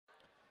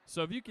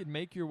So if you could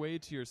make your way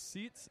to your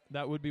seats,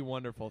 that would be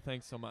wonderful.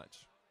 Thanks so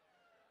much.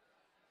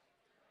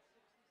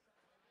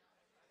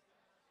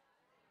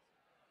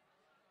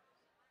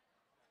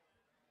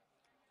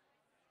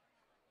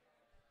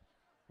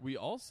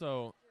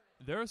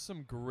 There are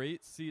some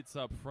great seats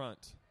up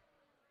front.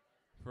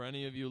 For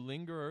any of you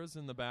lingerers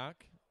in the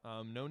back,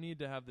 no need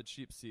to have the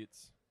cheap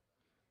seats.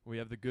 We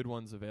have the good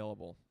ones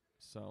available.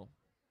 So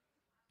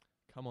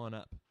come on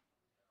up.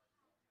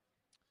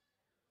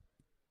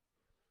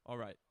 All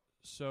right.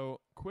 So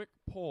quick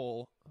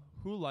poll.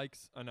 Who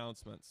likes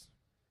announcements?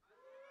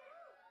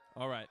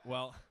 All right.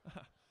 Well,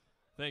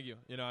 thank you.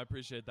 I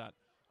appreciate that.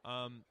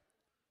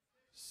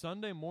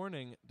 Sunday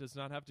morning does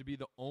not have to be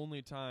the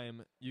only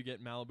time you get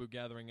Malibu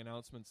Gathering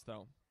announcements,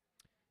 though.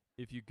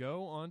 If you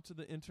go onto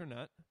the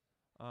internet,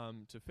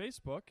 to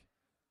Facebook,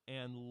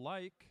 and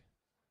like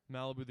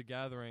Malibu the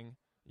Gathering,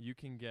 you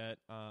can get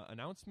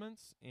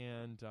announcements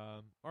and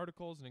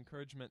articles and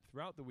encouragement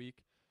throughout the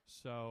week.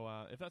 So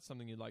if that's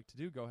something you'd like to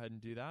do, go ahead and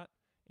do that,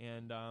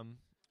 and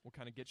we'll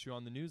kind of get you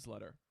on the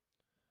newsletter.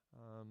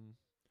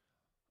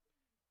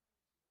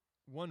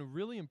 One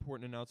really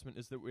important announcement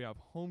is that we have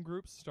home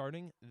groups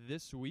starting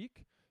this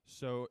week.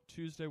 So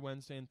Tuesday,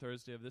 Wednesday, and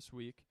Thursday of this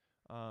week,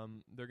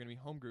 they're going to be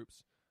home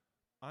groups.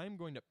 I'm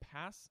going to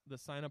pass the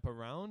sign-up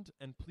around,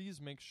 and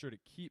please make sure to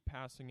keep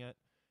passing it.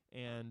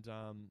 And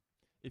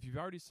if you've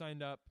already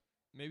signed up,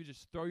 maybe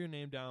just throw your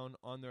name down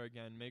on there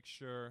again. Make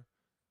sure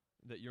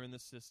that you're in the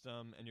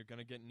system, and you're going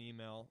to get an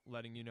email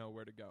letting you know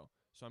where to go.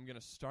 So I'm going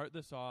to start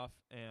this off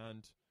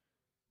and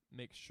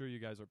make sure you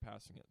guys are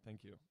passing it.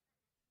 Thank you.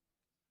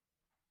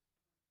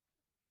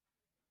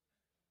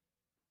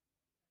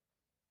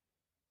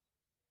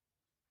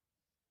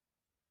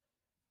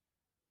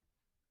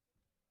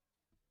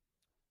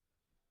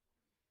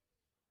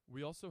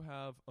 We also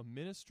have a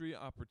ministry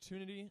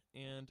opportunity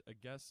and a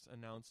guest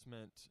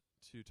announcement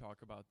to talk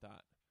about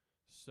that.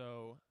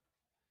 So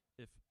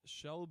if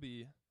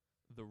Shelby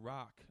the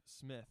Rock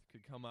Smith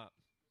could come up,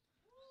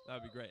 that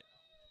would be great.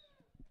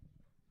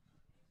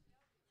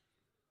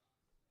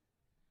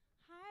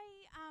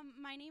 Hi,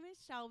 my name is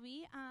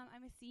Shelby.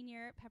 I'm a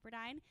senior at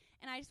Pepperdine,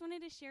 and I just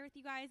wanted to share with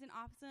you guys an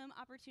awesome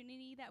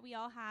opportunity that we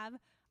all have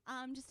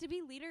just to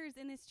be leaders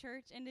in this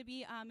church and to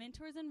be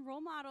mentors and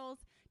role models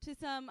to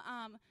some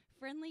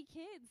friendly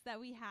kids that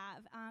we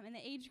have. And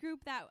the age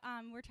group that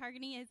we're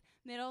targeting is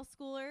middle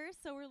schoolers,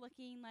 so we're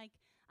looking like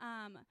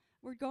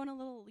we're going a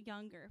little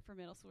younger for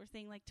middle school. We're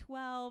saying like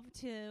 12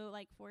 to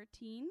like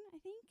 14, I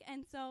think.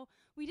 And so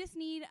we just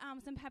need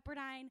some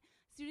Pepperdine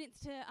students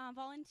to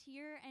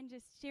volunteer and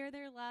just share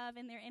their love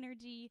and their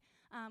energy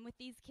with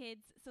these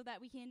kids so that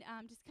we can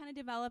just kind of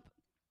develop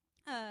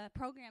a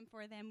program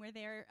for them where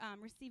they're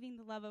receiving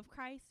the love of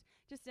Christ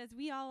just as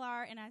we all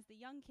are and as the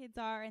young kids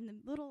are and the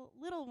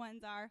little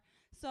ones are.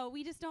 So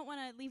we just don't want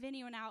to leave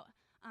anyone out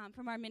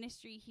from our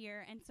ministry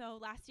here. And so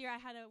last year I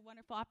had a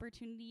wonderful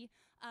opportunity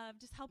of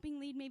just helping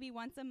lead maybe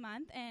once a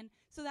month. And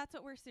so that's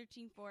what we're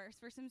searching for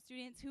some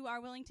students who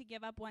are willing to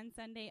give up one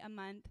Sunday a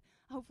month,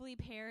 hopefully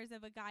pairs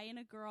of a guy and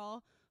a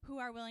girl who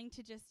are willing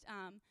to just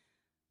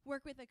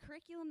work with a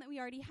curriculum that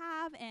we already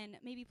have and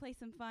maybe play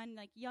some fun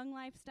like young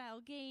lifestyle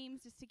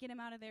games just to get them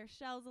out of their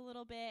shells a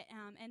little bit.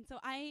 And so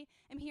I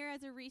am here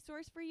as a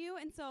resource for you.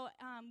 And so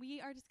we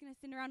are just going to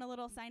send around a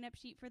little sign-up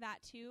sheet for that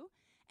too.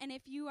 And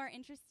if you are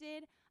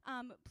interested,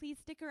 please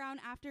stick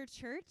around after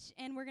church,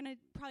 and we're going to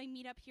probably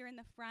meet up here in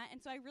the front.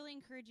 And so I really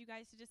encourage you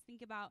guys to just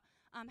think about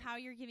how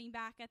you're giving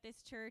back at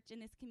this church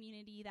and this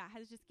community that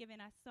has just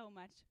given us so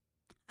much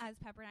as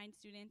Pepperdine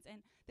students.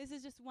 And this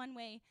is just one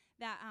way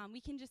that we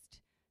can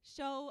just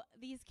show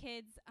these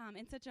kids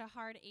in such a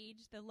hard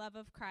age the love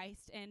of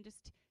Christ and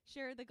just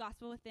share the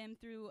gospel with them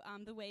through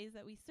the ways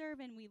that we serve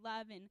and we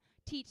love and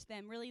teach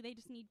them. Really, they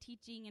just need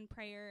teaching and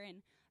prayer,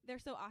 and they're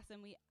so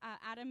awesome.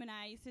 Adam and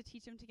I used to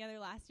teach them together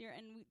last year,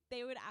 and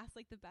they would ask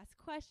like the best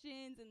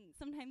questions, and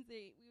sometimes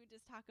we would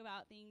just talk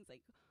about things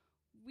like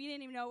we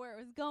didn't even know where it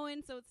was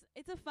going. So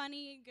it's a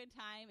funny, good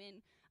time.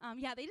 And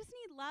they just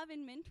need love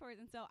and mentors.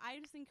 And so I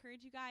just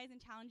encourage you guys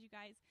and challenge you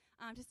guys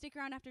to stick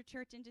around after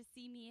church and just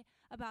see me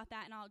about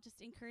that. And I'll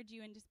just encourage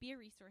you and just be a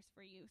resource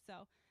for you.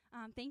 So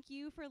thank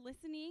you for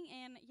listening.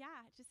 And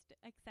just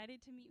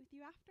excited to meet with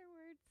you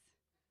afterwards.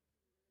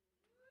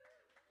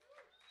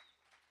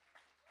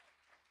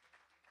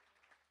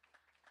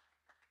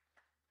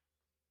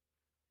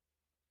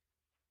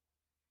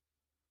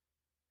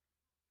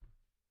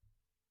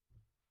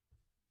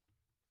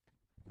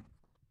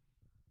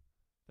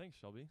 Thanks,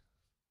 Shelby.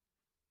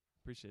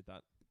 Appreciate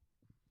that.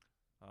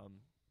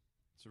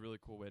 It's a really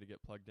cool way to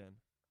get plugged in.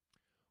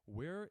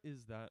 Where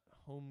is that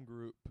home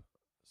group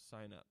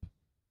sign up?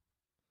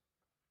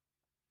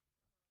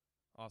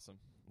 Awesome.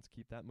 Let's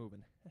keep that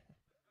moving.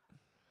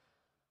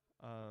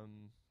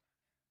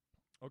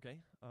 Okay.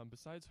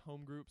 Besides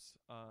home groups,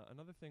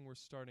 another thing we're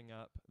starting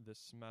up this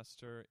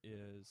semester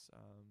is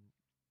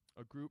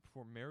a group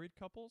for married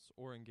couples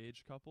or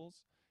engaged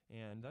couples,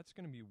 and that's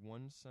going to be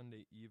one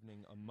Sunday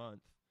evening a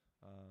month.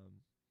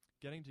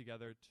 Getting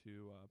together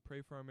to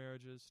pray for our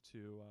marriages,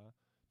 to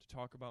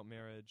talk about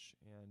marriage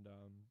and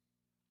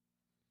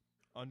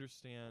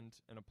understand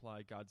and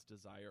apply God's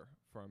desire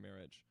for our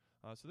marriage.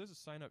 So there's a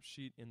sign-up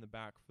sheet in the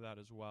back for that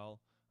as well.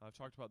 I've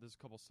talked about this a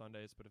couple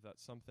Sundays, but if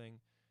that's something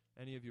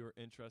any of you are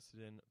interested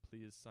in,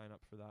 please sign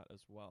up for that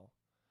as well.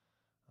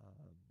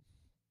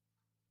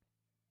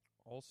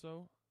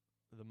 Also,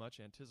 the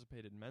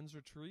much-anticipated men's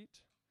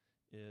retreat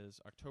is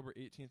October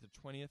 18th to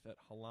 20th at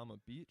Halama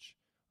Beach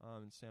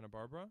in Santa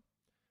Barbara.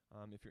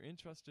 If you're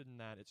interested in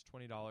that, it's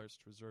 $20 to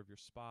reserve your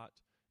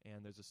spot,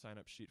 and there's a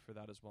sign-up sheet for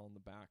that as well in the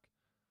back.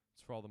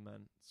 It's for all the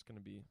men. It's going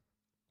to be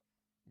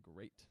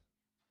great.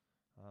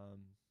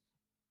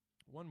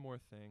 One more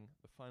thing,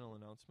 the final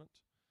announcement,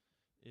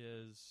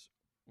 is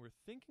we're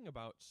thinking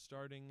about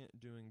starting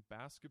doing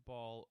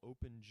basketball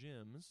open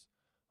gyms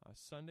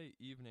Sunday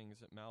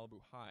evenings at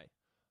Malibu High.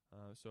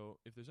 So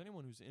if there's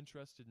anyone who's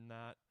interested in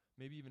that,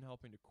 maybe even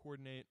helping to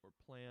coordinate or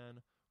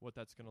plan what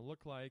that's going to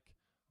look like,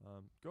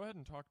 go ahead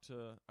and talk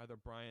to either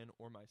Brian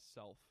or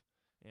myself,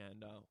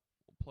 and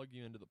we'll plug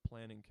you into the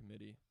planning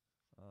committee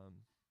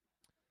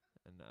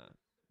and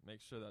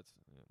make sure that's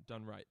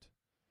done right.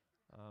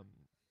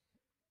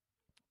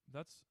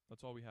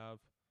 That's all we have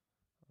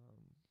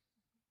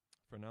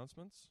for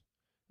announcements.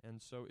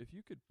 And so if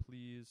you could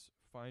please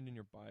find in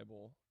your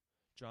Bible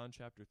John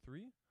chapter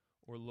 3,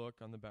 or look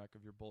on the back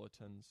of your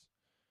bulletins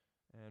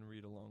and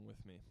read along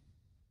with me.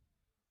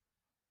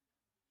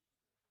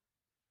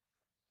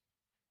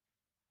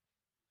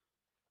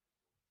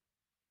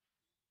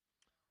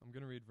 I'm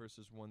going to read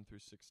verses 1 through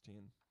 16.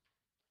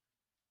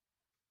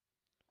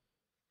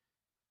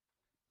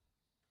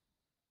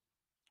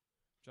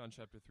 John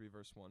chapter 3,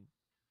 verse 1.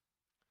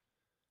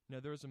 Now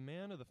there was a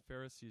man of the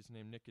Pharisees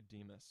named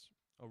Nicodemus,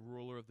 a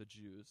ruler of the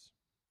Jews.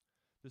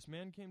 This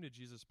man came to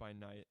Jesus by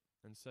night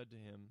and said to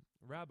him,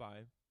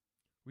 Rabbi,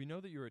 we know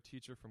that you are a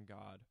teacher from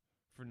God,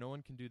 for no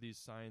one can do these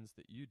signs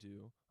that you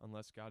do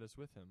unless God is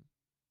with him.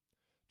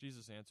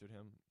 Jesus answered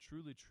him,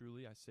 Truly,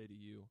 truly, I say to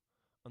you,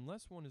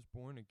 unless one is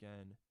born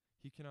again,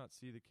 he cannot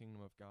see the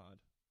kingdom of God.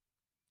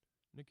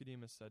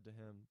 Nicodemus said to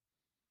him,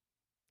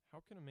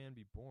 How can a man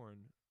be born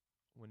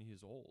when he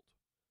is old?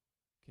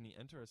 Can he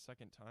enter a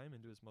second time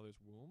into his mother's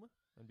womb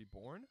and be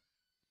born?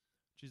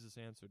 Jesus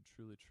answered,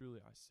 Truly, truly,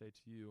 I say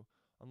to you,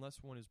 unless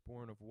one is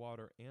born of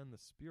water and the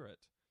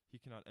Spirit, he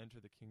cannot enter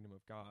the kingdom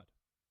of God.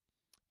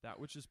 That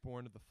which is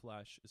born of the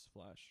flesh is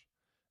flesh,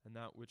 and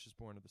that which is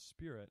born of the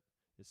Spirit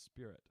is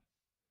spirit.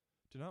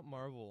 Do not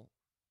marvel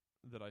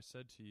that I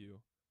said to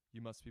you,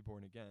 You must be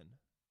born again.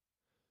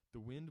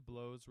 The wind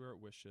blows where it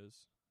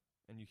wishes,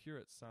 and you hear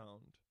its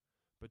sound,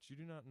 but you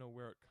do not know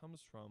where it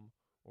comes from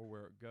or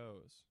where it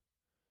goes.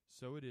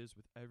 So it is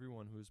with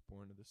everyone who is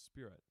born of the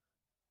Spirit.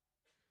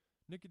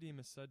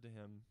 Nicodemus said to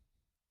him,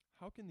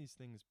 How can these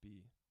things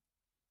be?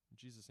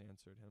 Jesus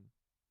answered him,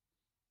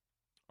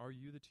 Are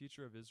you the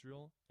teacher of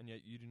Israel, and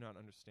yet you do not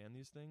understand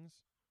these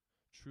things?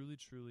 Truly,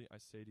 truly, I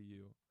say to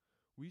you,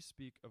 we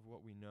speak of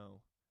what we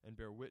know, and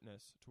bear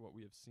witness to what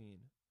we have seen,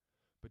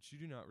 but you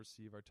do not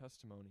receive our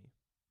testimony.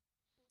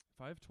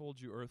 If I have told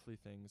you earthly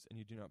things, and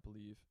you do not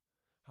believe,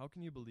 how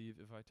can you believe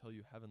if I tell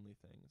you heavenly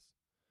things?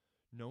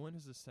 No one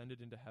has ascended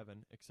into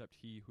heaven except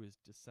he who is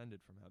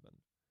descended from heaven,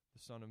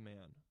 the Son of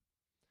Man.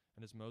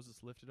 And as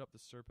Moses lifted up the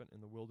serpent in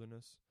the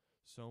wilderness,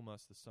 so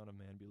must the Son of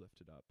Man be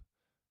lifted up,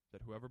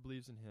 that whoever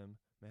believes in him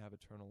may have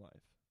eternal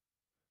life.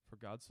 For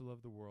God so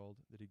loved the world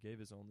that he gave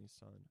his only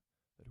Son,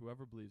 that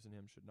whoever believes in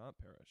him should not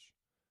perish,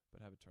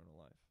 but have eternal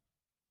life.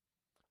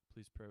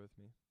 Please pray with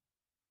me.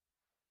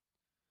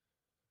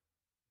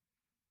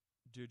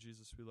 Dear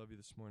Jesus, we love you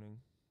this morning.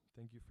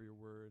 Thank you for your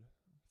word.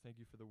 Thank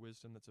you for the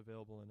wisdom that's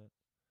available in it.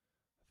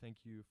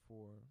 Thank you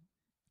for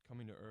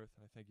coming to earth,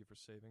 and I thank you for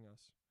saving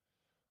us.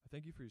 I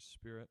thank you for your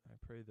Spirit. I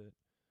pray that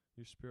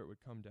your Spirit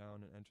would come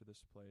down and enter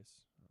this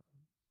place.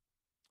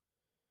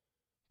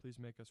 Please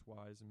make us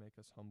wise and make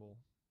us humble.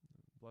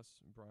 Bless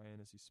Brian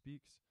as he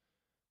speaks,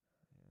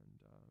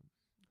 and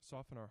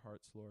soften our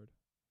hearts, Lord,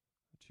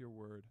 to your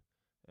word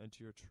and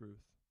to your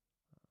truth,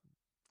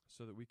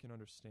 so that we can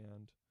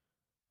understand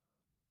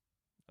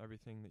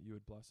everything that you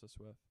would bless us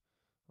with,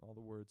 all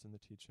the words and the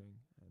teaching,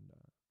 and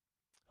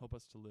help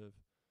us to live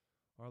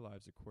our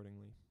lives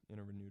accordingly in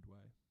a renewed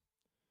way.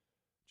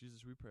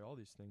 Jesus, we pray all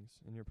these things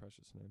in your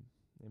precious name.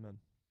 Amen.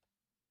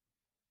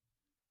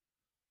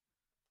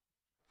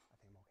 I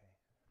think I'm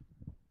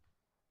okay.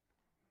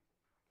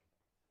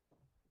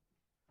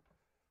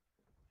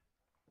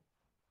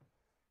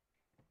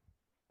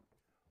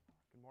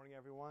 Good morning,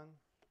 everyone.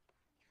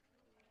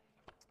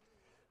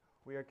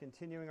 We are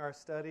continuing our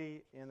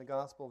study in the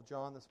Gospel of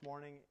John this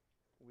morning.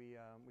 We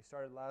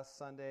started last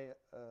Sunday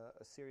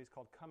a series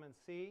called Come and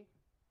See.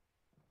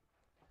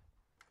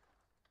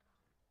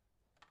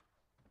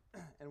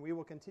 And we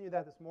will continue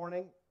that this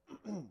morning.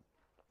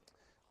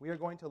 We are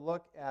going to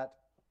look at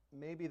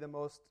maybe the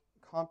most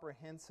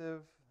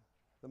comprehensive,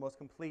 the most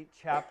complete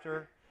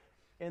chapter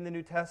in the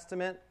New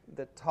Testament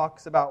that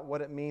talks about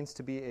what it means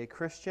to be a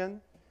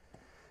Christian,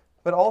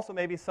 but also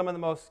maybe some of the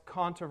most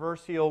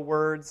controversial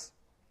words,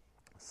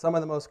 some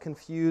of the most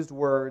confused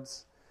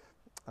words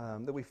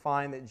that we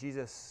find that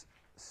Jesus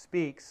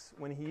speaks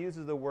when he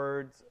uses the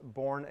words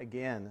born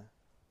again.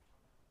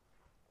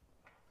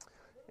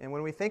 And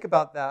when we think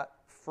about that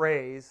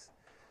phrase,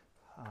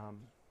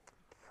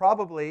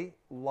 probably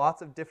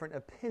lots of different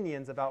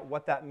opinions about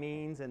what that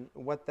means and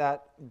what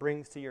that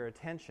brings to your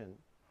attention.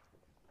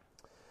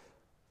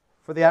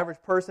 For the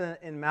average person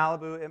in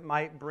Malibu, it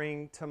might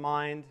bring to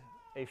mind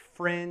a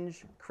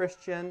fringe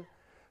Christian,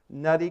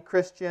 nutty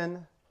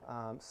Christian,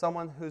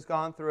 someone who's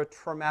gone through a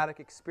traumatic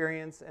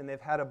experience and they've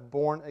had a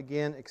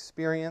born-again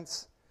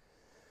experience.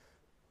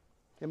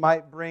 It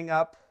might bring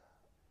up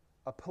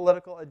a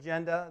political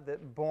agenda,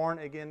 that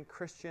born-again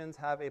Christians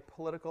have a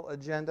political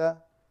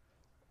agenda.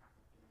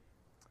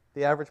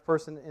 The average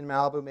person in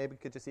Malibu maybe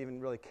could just even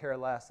really care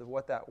less of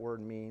what that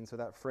word means or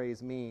that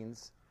phrase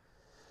means.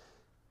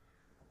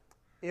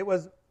 It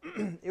was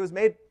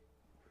made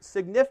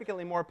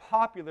significantly more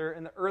popular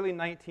in the early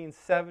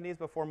 1970s,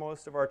 before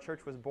most of our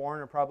church was born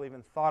or probably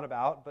even thought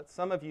about. But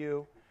some of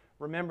you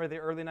remember the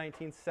early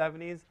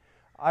 1970s.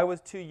 I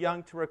was too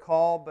young to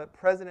recall, but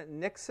President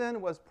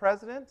Nixon was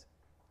president.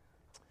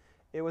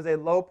 It was a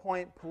low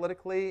point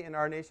politically in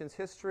our nation's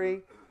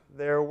history.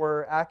 There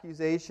were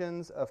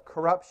accusations of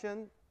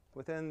corruption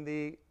within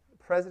the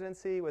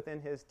presidency,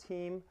 within his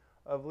team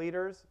of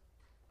leaders.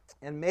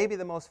 And maybe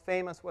the most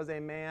famous was a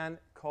man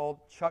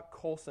called Chuck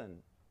Colson.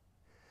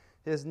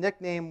 His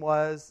nickname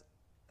was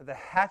the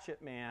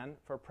Hatchet Man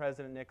for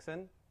President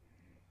Nixon.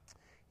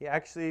 He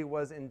actually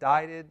was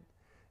indicted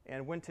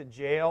and went to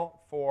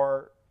jail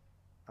for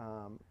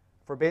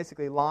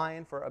basically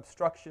lying, for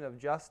obstruction of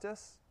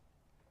justice.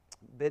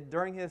 But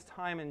during his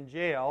time in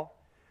jail,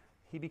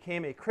 he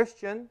became a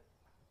Christian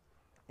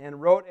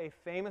and wrote a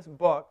famous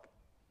book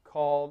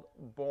called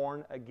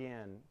Born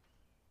Again.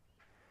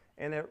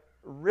 And it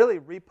really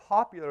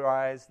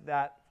repopularized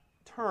that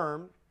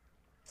term.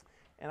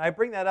 And I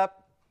bring that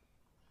up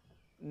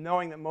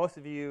knowing that most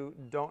of you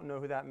don't know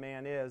who that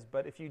man is.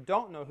 But if you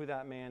don't know who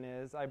that man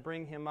is, I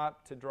bring him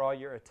up to draw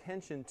your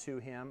attention to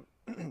him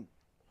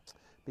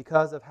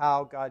because of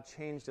how God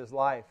changed his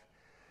life.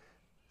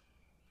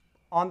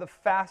 On the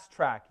fast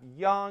track,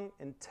 young,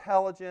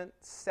 intelligent,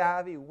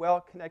 savvy,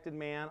 well-connected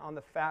man on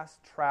the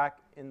fast track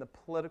in the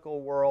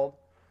political world,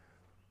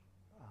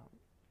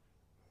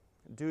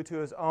 due to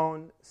his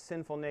own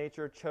sinful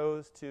nature,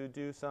 chose to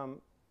do some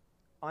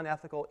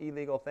unethical,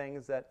 illegal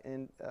things that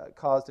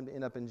caused him to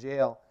end up in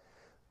jail.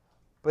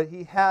 But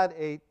he had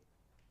a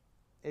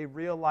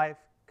real-life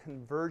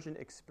conversion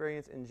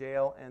experience in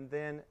jail and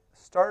then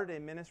started a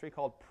ministry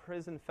called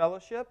Prison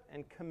Fellowship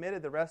and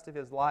committed the rest of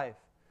his life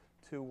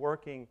to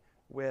working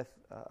with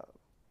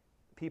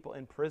people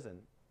in prison.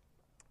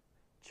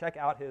 Check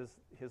out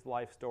his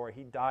life story.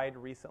 He died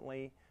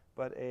recently,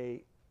 but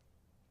a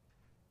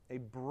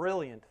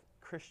brilliant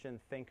Christian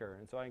thinker,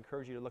 and so I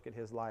encourage you to look at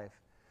his life.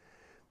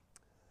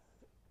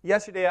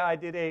 Yesterday I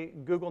did a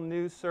Google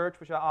News search,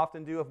 which I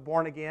often do, of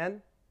born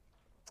again,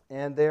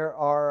 and there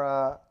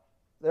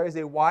is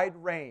a wide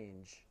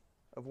range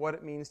of what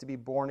it means to be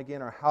born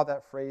again or how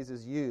that phrase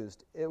is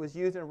used. It was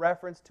used in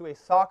reference to a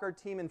soccer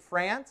team in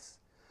France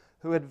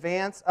who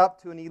advanced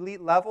up to an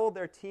elite level.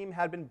 Their team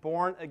had been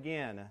born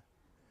again.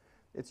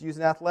 It's used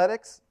in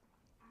athletics.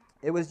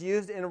 It was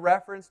used in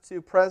reference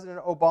to President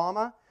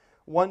Obama.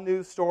 One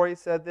news story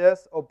said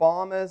this: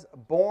 Obama's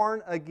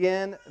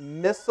born-again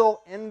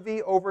missile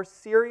envy over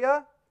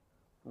Syria,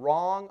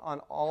 wrong on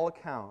all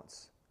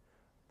accounts.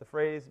 The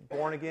phrase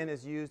born again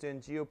is used in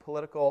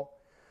geopolitical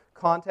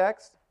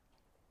context.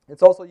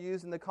 It's also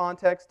used in the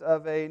context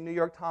of a New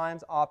York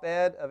Times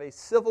op-ed of a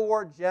Civil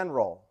War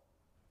general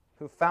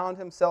who found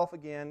himself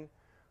again.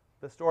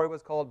 The story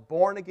was called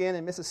Born Again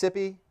in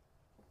Mississippi.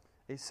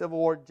 A Civil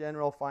War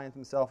general finds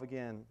himself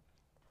again.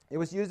 It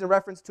was used in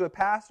reference to a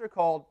pastor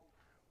called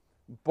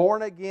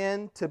Born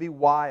Again to be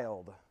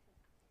Wild.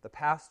 The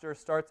pastor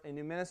starts a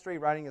new ministry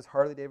riding his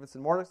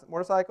Harley-Davidson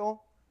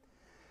motorcycle.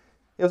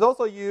 It was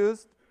also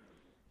used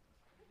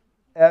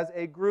as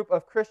a group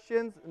of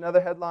Christians. Another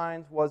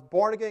headline was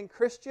Born Again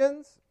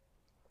Christians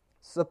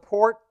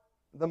support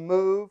the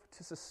move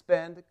to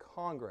suspend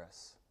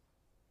Congress.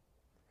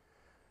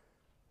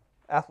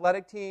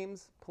 Athletic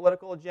teams,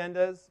 political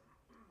agendas,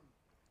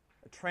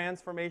 a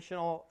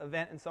transformational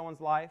event in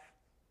someone's life.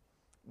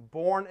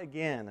 Born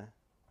again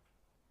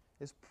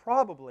is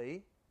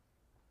probably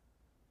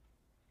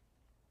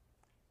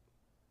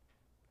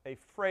a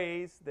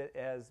phrase that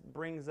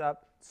brings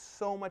up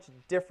so much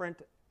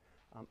different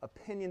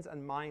opinions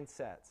and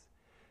mindsets.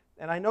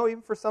 And I know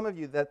even for some of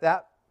you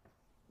that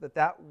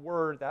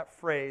word, that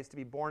phrase, to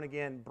be born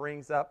again,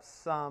 brings up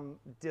some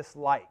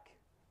dislike.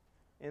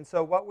 And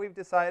so what we've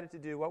decided to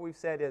do, what we've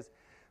said is,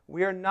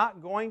 we are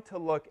not going to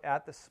look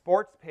at the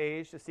sports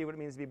page to see what it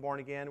means to be born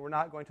again. We're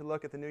not going to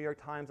look at the New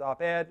York Times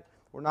op-ed.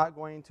 We're not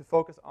going to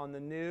focus on the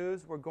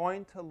news. We're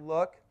going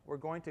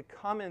to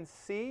come and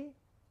see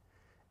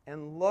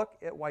and look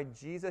at why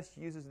Jesus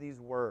uses these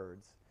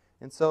words.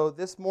 And so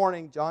this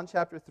morning, John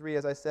chapter 3,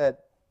 as I said,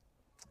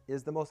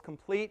 is the most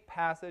complete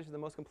passage, the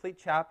most complete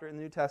chapter in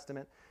the New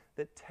Testament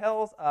that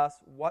tells us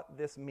what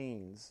this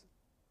means.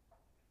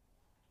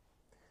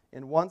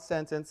 In one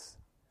sentence,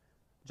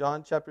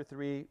 John chapter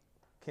 3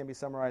 can be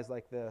summarized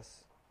like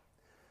this.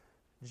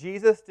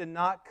 Jesus did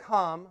not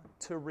come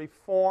to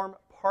reform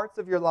parts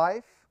of your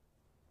life,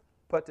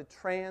 but to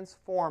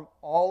transform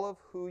all of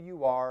who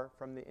you are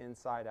from the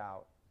inside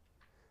out.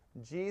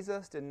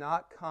 Jesus did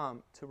not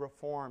come to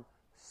reform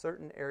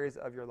certain areas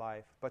of your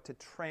life, but to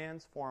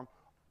transform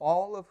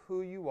all of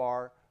who you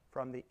are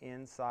from the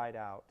inside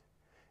out.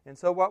 And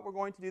so what we're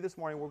going to do this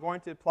morning, we're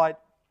going to apply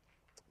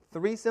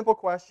 3 simple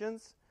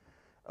questions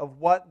of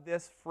what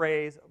this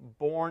phrase,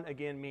 born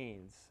again,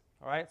 means.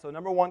 All right, so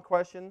number 1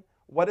 question,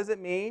 what does it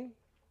mean?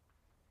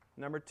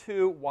 Number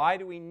 2, why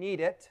do we need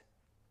it?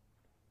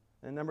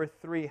 And number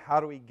 3, how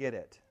do we get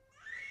it?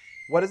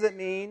 What does it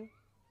mean?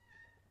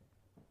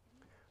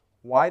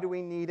 Why do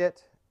we need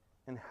it?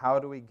 And how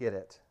do we get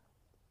it?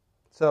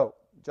 So,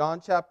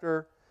 John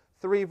chapter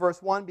 3,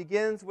 verse 1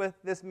 begins with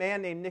this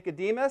man named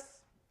Nicodemus.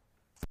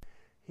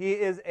 He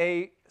is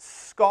a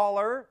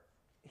scholar.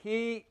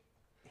 He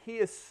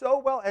is so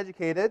well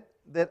educated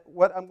that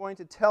what I'm going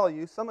to tell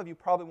you, some of you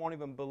probably won't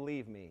even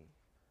believe me.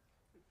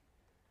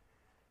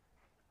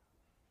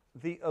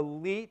 The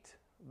elite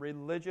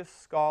religious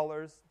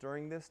scholars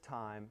during this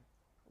time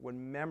would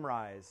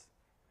memorize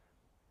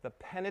the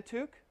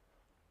Pentateuch,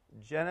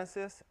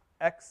 Genesis,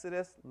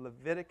 Exodus,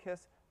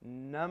 Leviticus,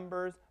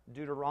 Numbers,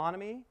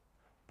 Deuteronomy,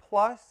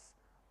 plus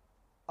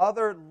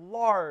other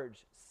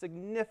large,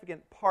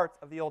 significant parts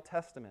of the Old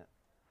Testament,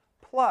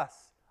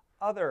 plus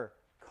other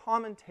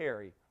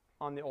commentary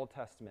on the Old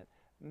Testament.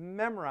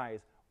 Memorize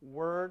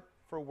word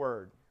for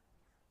word.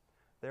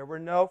 There were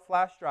no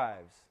flash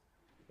drives.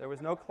 There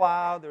was no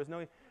cloud. There was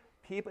no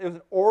people. It was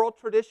an oral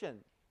tradition.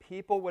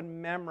 People would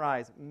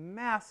memorize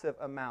massive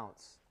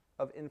amounts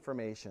of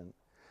information.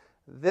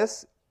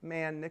 This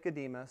man,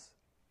 Nicodemus,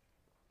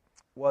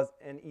 was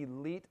an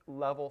elite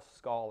level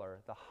scholar,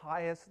 the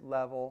highest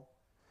level.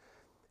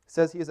 It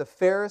says he is a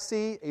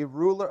Pharisee, a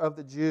ruler of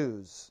the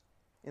Jews.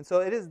 And so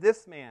it is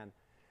this man.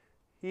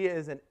 He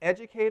is an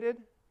educated,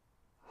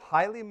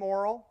 highly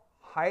moral,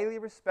 highly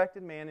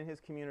respected man in his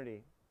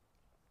community.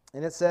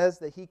 And it says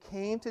that he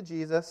came to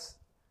Jesus.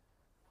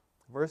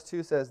 Verse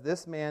 2 says,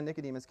 this man,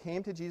 Nicodemus,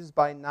 came to Jesus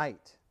by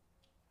night.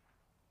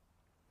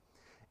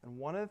 And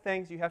one of the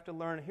things you have to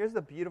learn, here's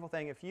the beautiful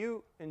thing. If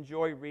you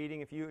enjoy reading,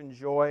 if you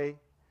enjoy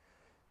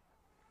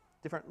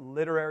different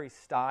literary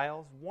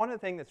styles, one of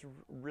the things that's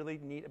really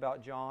neat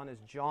about John is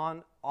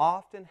John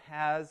often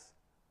has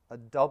a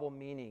double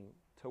meaning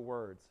to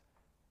words.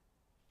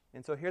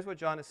 And so here's what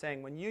John is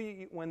saying.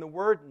 When the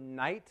word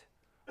night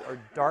or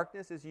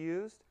darkness is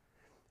used,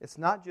 it's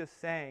not just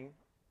saying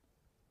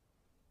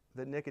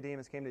that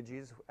Nicodemus came to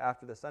Jesus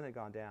after the sun had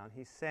gone down.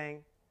 He's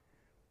saying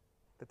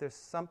that there's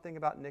something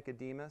about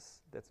Nicodemus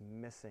that's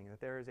missing,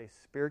 that there is a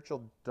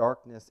spiritual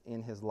darkness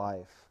in his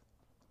life.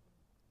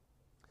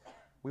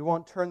 We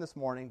won't turn this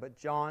morning, but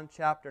John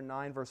chapter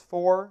 9, verse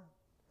 4,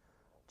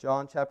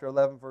 John chapter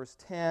 11, verse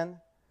 10,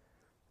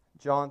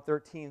 John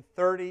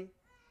 13:30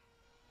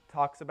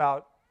 talks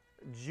about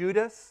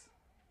Judas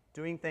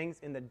doing things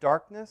in the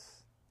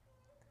darkness.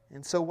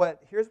 And so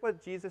here's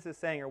what Jesus is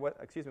saying, or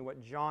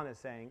what John is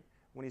saying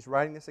when he's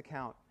writing this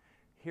account.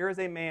 Here is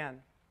a man,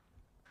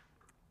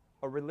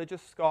 a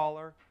religious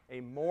scholar, a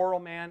moral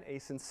man, a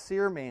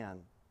sincere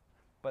man,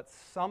 but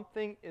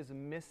something is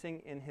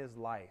missing in his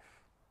life.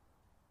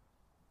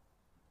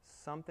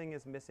 Something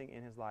is missing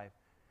in his life.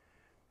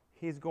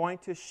 He's going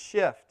to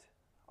shift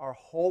our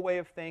whole way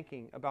of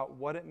thinking about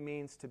what it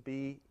means to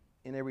be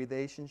in a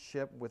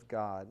relationship with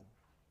God.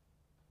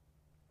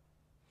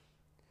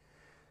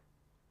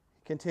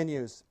 He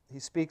continues. He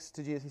speaks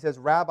to Jesus. He says,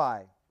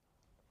 Rabbi,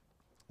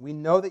 we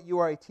know that you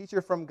are a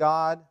teacher from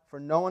God, for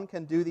no one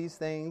can do these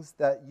things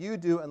that you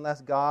do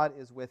unless God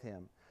is with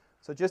him.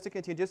 So just to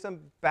continue, just some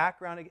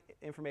background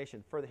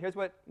information. Here's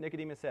what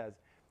Nicodemus says.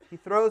 He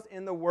throws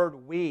in the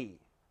word we.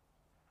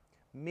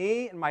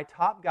 Me and my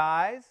top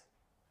guys,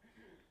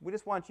 we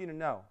just want you to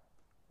know.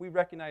 We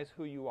recognize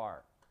who you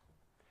are.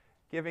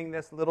 Giving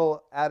this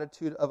little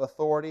attitude of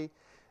authority.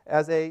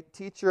 As a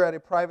teacher at a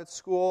private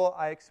school,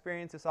 I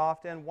experience this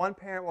often. One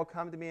parent will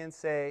come to me and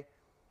say,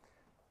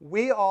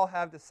 we all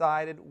have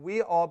decided,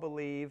 we all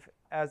believe,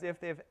 as if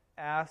they've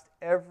asked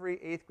every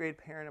 8th grade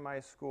parent in my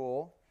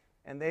school,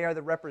 and they are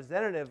the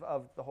representative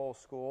of the whole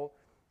school.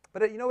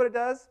 But you know what it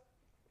does?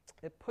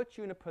 It puts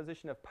you in a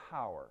position of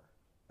power.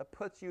 It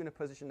puts you in a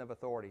position of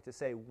authority to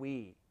say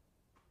we.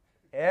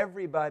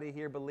 Everybody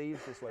here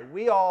believes this way.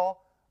 We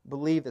all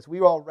believe this.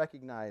 We all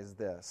recognize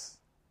this.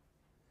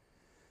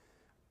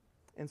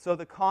 And so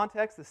the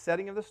context, the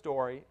setting of the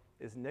story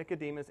is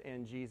Nicodemus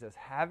and Jesus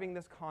having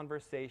this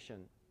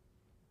conversation.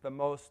 The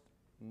most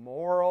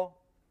moral,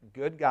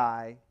 good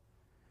guy,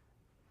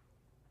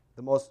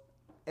 the most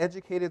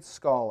educated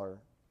scholar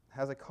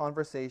has a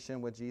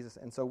conversation with Jesus.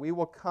 And so we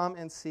will come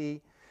and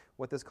see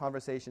what this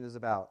conversation is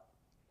about.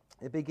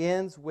 It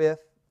begins with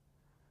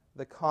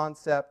the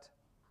concept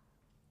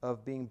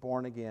of being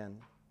born again.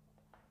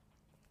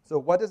 So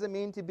what does it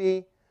mean to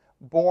be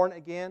born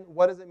again?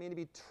 What does it mean to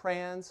be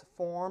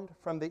transformed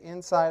from the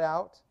inside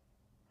out?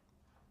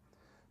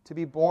 To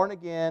be born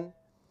again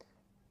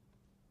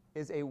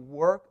is a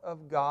work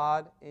of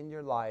God in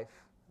your life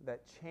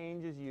that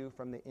changes you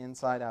from the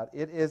inside out.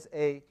 It is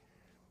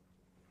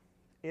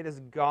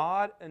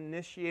God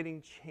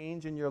initiating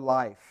change in your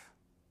life.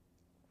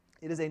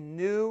 It is a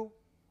new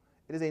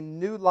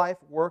life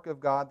work of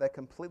God that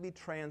completely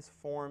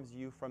transforms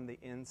you from the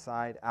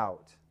inside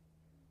out.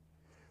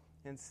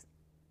 And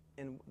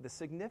the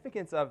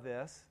significance of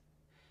this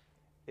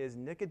is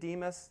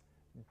Nicodemus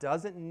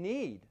doesn't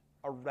need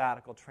a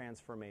radical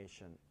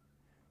transformation.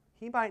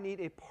 He might need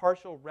a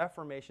partial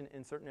reformation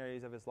in certain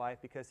areas of his life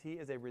because he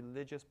is a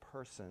religious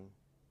person.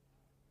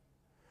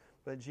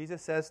 But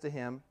Jesus says to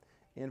him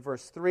in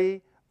verse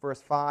 3,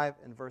 verse 5,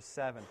 and verse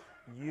 7,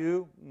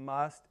 you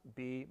must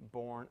be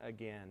born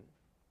again.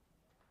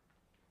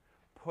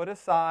 Put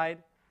aside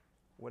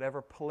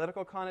whatever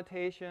political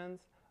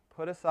connotations,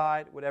 put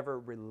aside whatever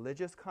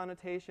religious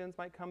connotations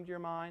might come to your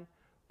mind,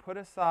 put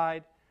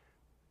aside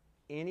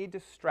any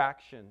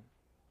distraction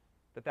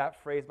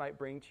that phrase might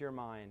bring to your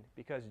mind,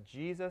 because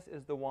Jesus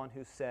is the one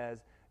who says,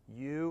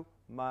 you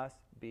must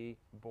be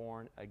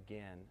born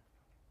again.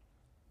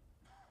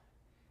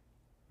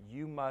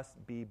 You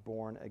must be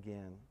born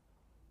again.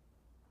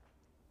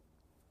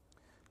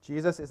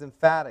 Jesus is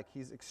emphatic.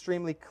 He's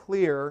extremely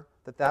clear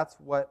that that's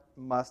what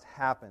must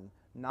happen.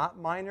 Not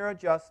minor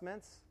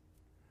adjustments,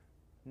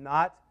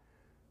 not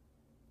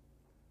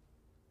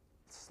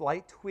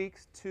slight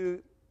tweaks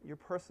to your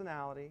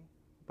personality,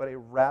 but a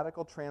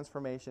radical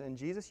transformation. And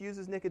Jesus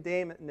uses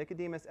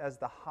Nicodemus as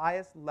the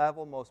highest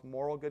level, most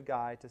moral good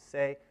guy to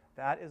say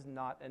that is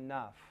not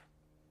enough.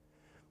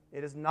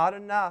 It is not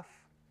enough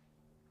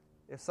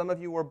if some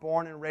of you were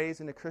born and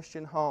raised in a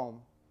Christian home.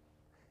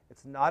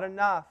 It's not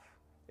enough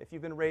if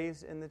you've been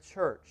raised in the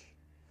church.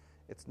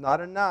 It's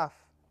not enough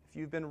if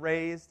you've been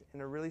raised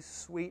in a really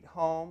sweet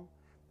home.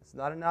 It's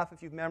not enough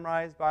if you've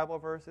memorized Bible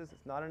verses.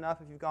 It's not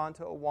enough if you've gone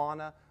to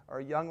Awana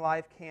or Young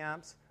Life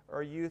camps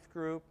or a youth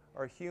group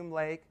or Hume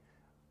Lake.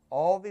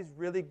 All these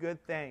really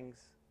good things.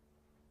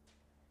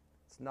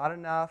 It's not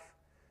enough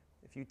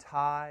if you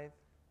tithe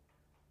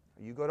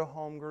or you go to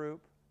home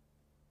group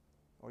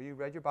or you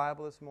read your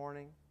Bible this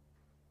morning.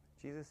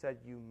 Jesus said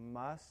you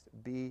must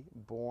be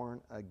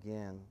born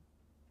again.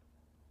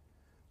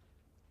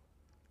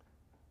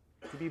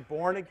 To be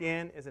born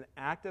again is an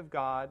act of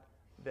God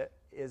that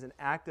is an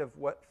act of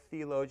what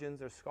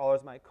theologians or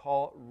scholars might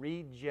call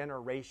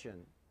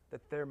regeneration.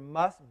 That there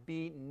must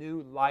be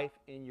new life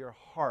in your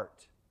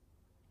heart.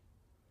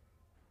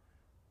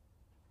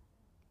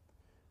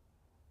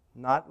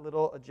 Not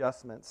little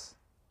adjustments.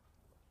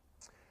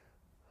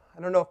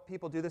 I don't know if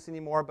people do this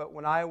anymore, but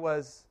when I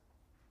was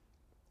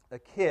a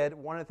kid,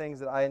 one of the things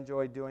that I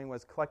enjoyed doing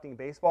was collecting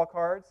baseball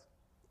cards.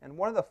 And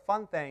one of the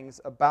fun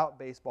things about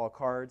baseball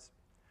cards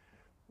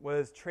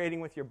was trading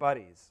with your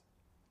buddies.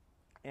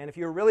 And if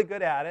you were really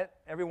good at it,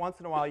 every once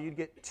in a while you'd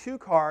get 2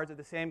 cards of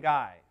the same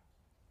guy.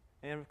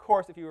 And of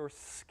course, if you were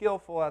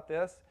skillful at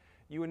this,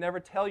 you would never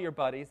tell your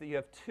buddies that you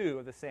have 2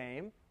 of the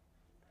same.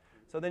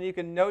 So then you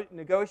can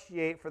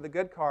negotiate for the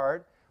good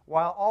card,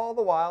 while all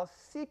the while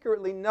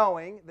secretly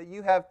knowing that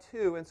you have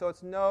 2, and so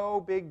it's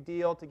no big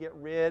deal to get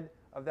rid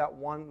of that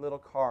one little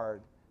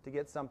card to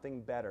get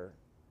something better.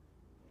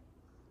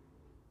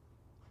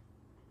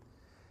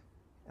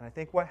 And I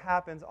think what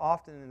happens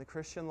often in the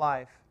Christian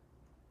life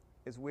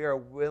is we are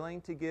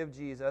willing to give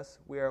Jesus,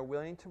 we are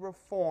willing to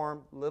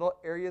reform little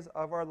areas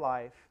of our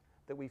life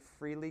that we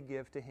freely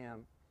give to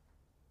Him.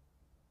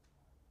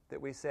 That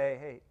we say,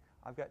 hey,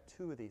 I've got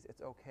 2 of these.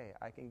 It's okay.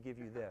 I can give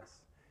you this.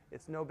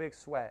 It's no big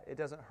sweat. It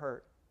doesn't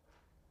hurt.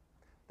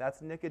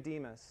 That's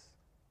Nicodemus.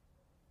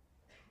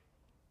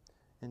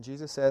 And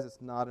Jesus says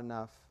it's not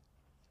enough.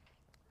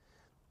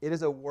 It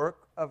is a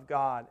work of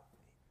God.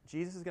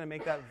 Jesus is going to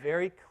make that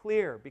very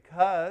clear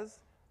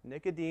because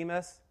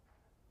Nicodemus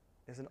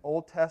is an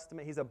Old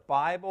Testament. He's a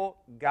Bible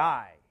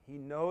guy. He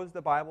knows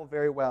the Bible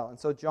very well. And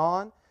so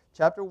John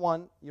chapter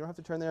 1, you don't have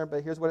to turn there,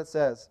 but here's what it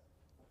says.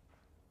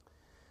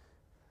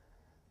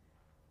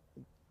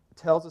 It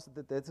tells us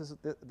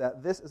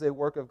that this is a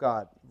work of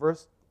God.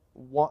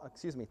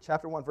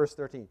 Chapter 1, verse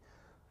 13.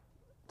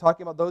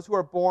 Talking about those who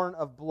are born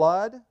of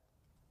blood,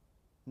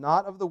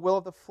 not of the will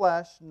of the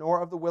flesh,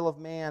 nor of the will of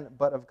man,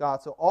 but of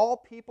God. So all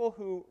people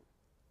who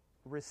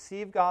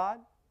receive God,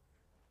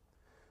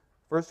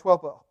 verse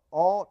 12,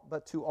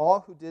 but to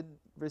all who did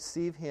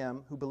receive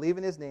Him, who believe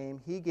in His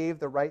name, He gave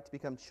the right to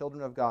become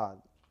children of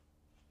God.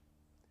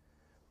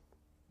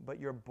 But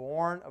you're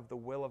born of the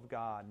will of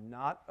God,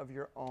 not of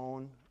your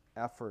own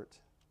effort.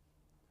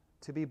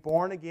 To be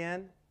born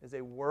again is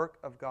a work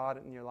of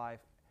God in your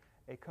life,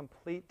 a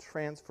complete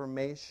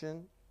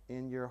transformation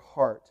in your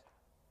heart.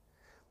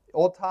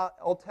 Old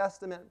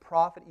Testament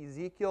prophet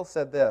Ezekiel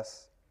said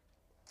this.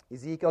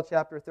 Ezekiel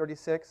chapter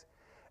 36,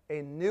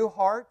 a new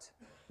heart,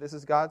 this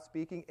is God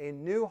speaking, a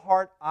new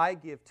heart I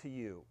give to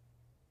you.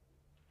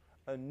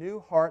 A new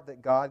heart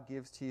that God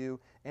gives to you,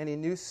 and a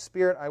new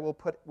spirit I will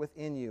put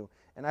within you.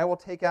 And I will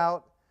take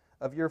out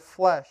of your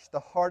flesh the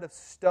heart of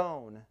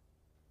stone,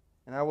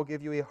 and I will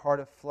give you a heart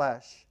of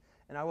flesh.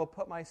 And I will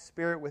put my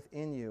spirit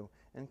within you,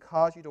 and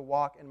cause you to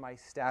walk in my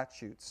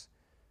statutes,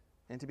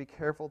 and to be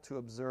careful to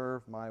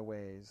observe my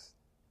ways.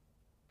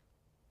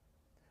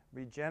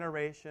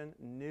 Regeneration,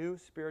 new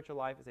spiritual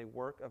life, is a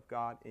work of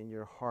God in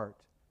your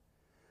heart.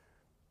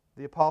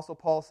 The Apostle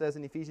Paul says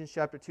in Ephesians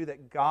chapter 2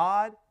 that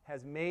God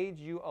has made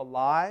you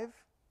alive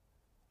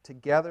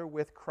together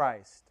with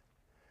Christ.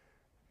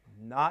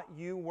 Not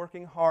you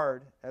working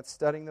hard at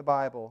studying the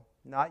Bible,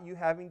 not you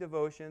having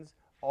devotions,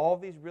 all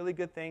these really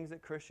good things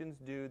that Christians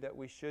do that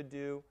we should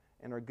do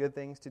and are good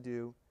things to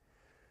do.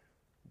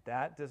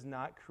 That does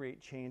not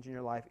create change in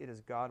your life. It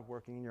is God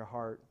working in your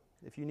heart.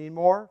 If you need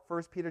more,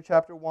 1 Peter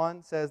chapter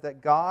 1 says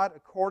that God,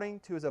 according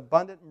to His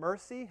abundant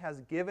mercy,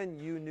 has given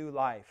you new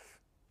life.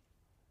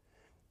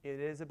 It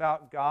is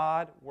about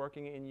God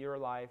working in your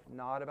life,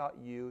 not about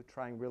you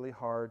trying really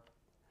hard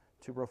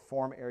to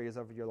reform areas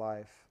of your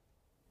life.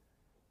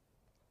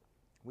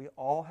 We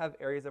all have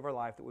areas of our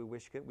life that we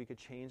wish we could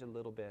change a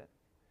little bit.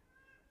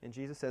 And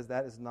Jesus says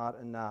that is not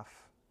enough.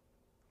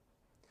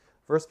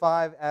 Verse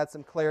 5 adds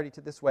some clarity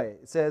to this way.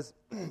 It says,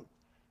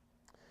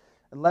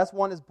 unless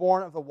one is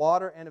born of the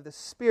water and of the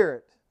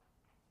Spirit,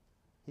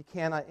 he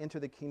cannot enter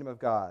the kingdom of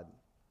God.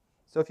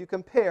 So if you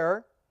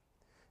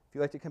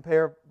like to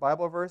compare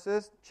Bible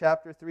verses,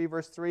 chapter 3,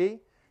 verse 3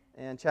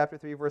 and chapter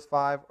 3, verse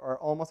 5 are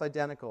almost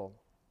identical.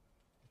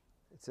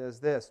 It says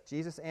this,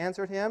 Jesus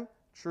answered him,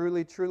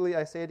 truly, truly,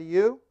 I say to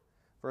you.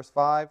 Verse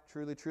 5,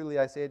 truly, truly,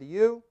 I say to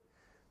you.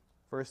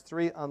 Verse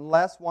 3,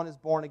 unless one is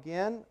born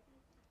again.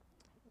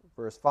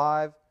 Verse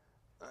 5,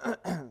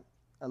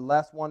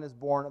 unless one is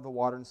born of the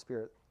water and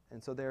Spirit.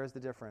 And so there is the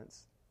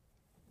difference.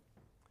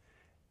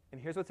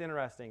 And here's what's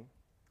interesting.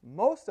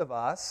 Most of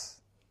us,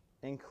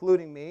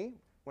 including me,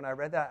 when I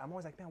read that, I'm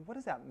always like, man, what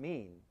does that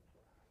mean?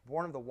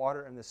 Born of the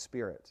water and the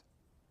Spirit.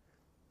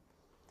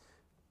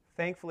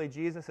 Thankfully,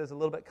 Jesus is a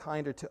little bit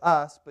kinder to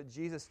us, but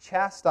Jesus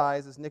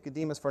chastises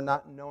Nicodemus for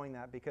not knowing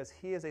that because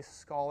he is a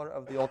scholar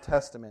of the Old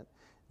Testament.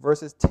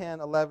 Verses 10,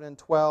 11, and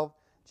 12,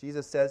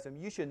 Jesus says to him,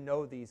 you should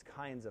know these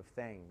kinds of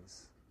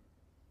things.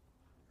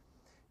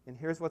 And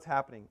here's what's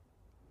happening.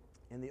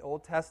 In the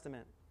Old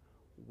Testament,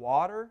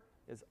 water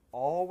is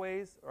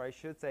always, or I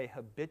should say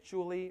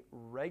habitually,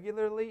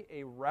 regularly,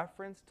 a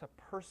reference to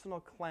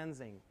personal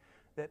cleansing,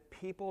 that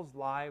people's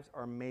lives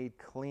are made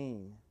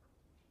clean.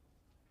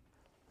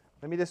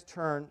 Let me just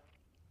turn,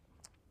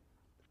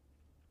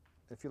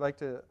 if you'd like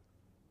to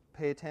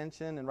pay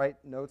attention and write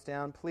notes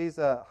down, please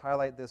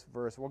highlight this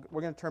verse.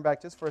 We're going to turn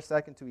back just for a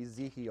second to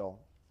Ezekiel.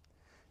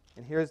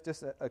 And here's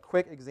just a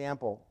quick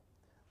example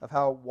of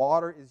how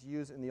water is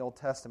used in the Old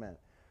Testament.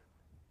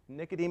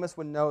 Nicodemus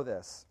would know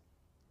this.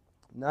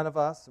 None of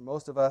us,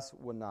 most of us,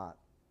 would not.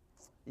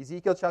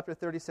 Ezekiel chapter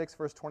 36,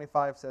 verse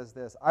 25 says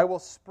this, I will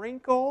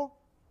sprinkle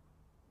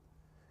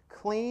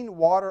clean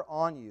water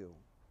on you,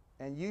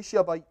 and you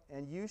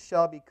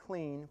shall be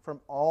clean from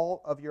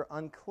all of your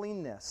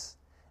uncleanness,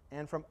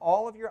 and from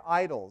all of your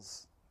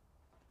idols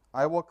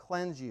I will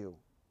cleanse you.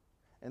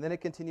 And then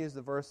it continues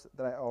the verse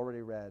that I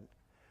already read.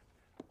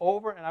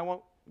 Over, and I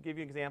won't give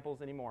you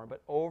examples anymore,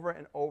 but over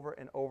and over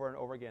and over and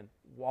over again.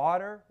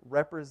 Water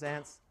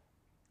represents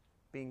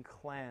being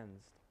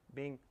cleansed,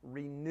 being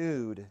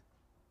renewed.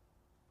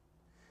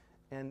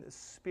 And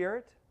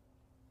Spirit,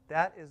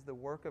 that is the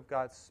work of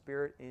God's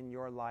Spirit in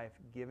your life,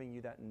 giving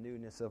you that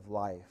newness of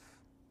life.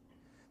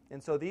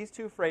 And so these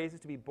two phrases,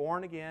 to be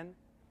born again,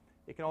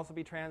 it can also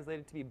be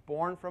translated to be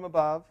born from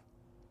above,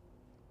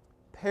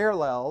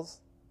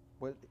 parallels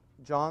what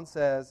John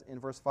says in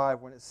verse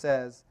 5 when it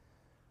says,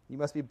 you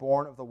must be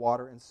born of the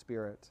water and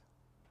Spirit.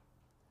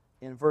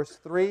 In verse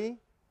 3,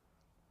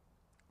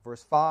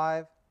 verse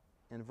 5,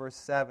 and verse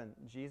 7,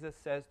 Jesus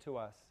says to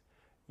us,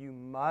 you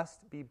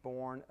must be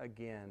born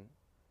again.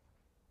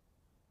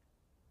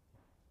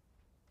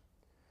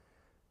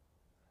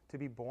 To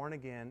be born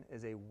again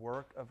is a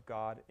work of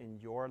God in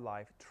your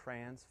life,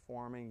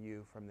 transforming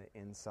you from the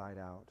inside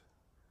out.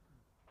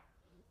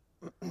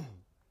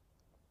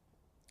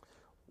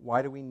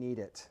 Why do we need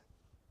it?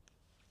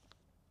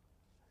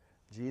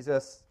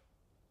 Jesus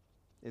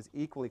is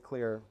equally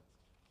clear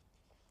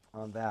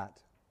on that.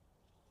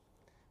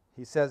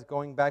 He says,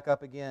 going back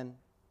up again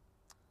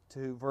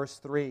to verse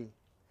 3,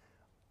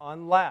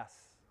 unless,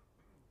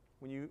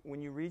 when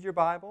you read your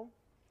Bible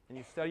and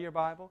you study your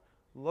Bible,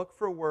 look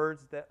for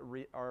words that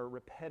are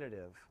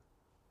repetitive.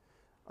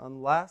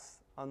 Unless,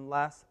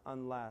 unless,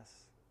 unless.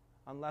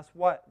 Unless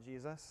what,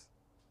 Jesus?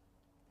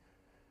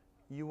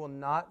 You will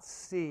not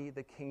see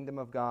the kingdom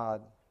of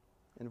God,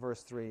 in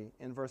verse 3.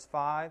 In verse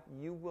 5,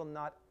 you will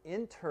not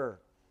enter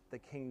the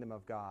kingdom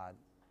of God.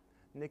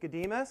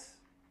 Nicodemus,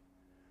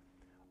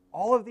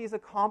 all of these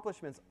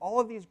accomplishments, all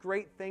of these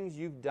great things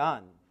you've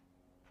done,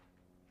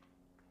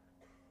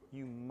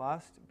 you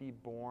must be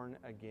born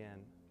again.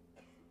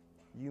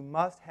 You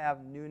must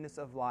have newness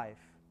of life.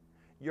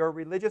 Your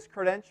religious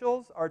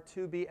credentials are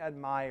to be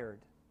admired,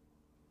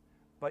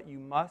 but you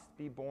must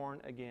be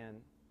born again.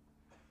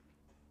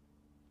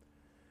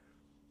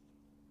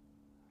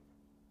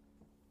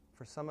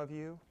 For some of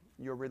you,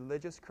 your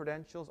religious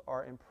credentials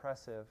are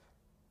impressive,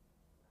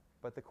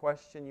 but the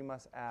question you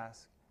must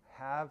ask,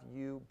 have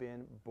you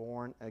been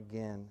born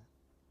again?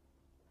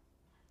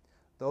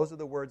 Those are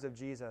the words of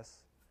Jesus.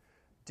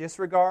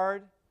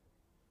 Disregard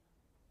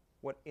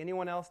what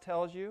anyone else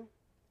tells you.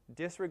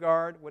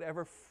 Disregard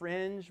whatever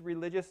fringe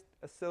religious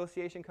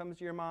association comes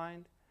to your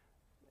mind,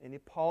 any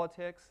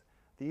politics.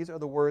 These are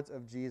the words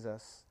of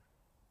Jesus.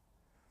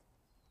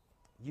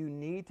 You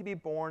need to be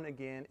born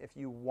again if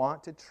you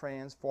want to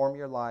transform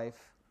your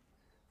life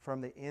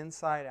from the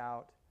inside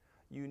out.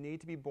 You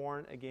need to be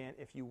born again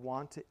if you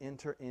want to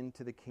enter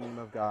into the kingdom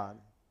of God.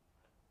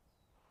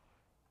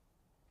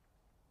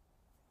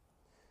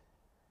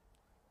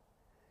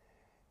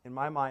 In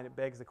my mind, it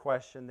begs the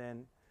question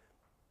then,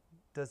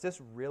 does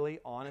this really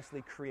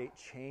honestly create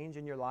change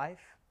in your life?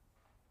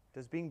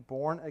 Does being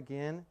born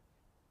again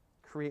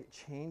create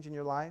change in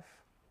your life?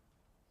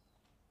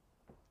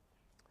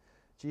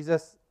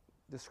 Jesus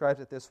describes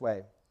it this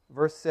way.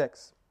 Verse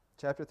 6,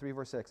 chapter 3,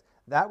 verse 6.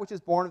 That which is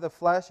born of the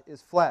flesh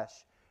is flesh.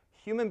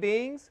 Human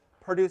beings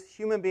produce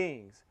human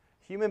beings.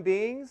 Human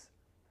beings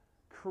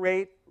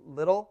create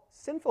little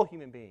sinful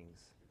human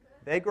beings.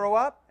 They grow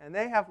up and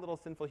they have little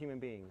sinful human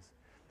beings.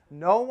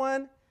 No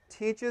one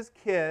teaches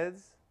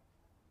kids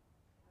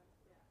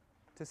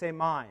to say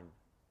mine.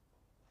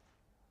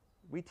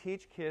 We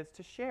teach kids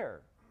to share.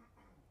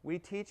 We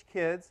teach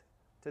kids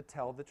to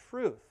tell the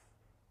truth.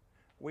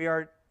 We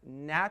are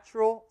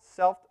natural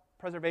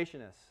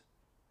self-preservationists.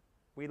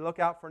 We look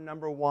out for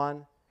number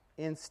one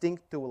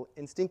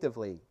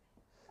instinctively.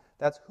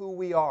 That's who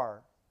we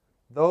are.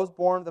 Those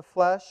born of the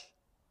flesh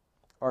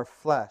are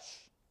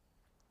flesh.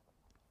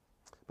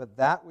 But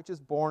that which is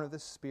born of the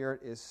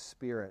Spirit is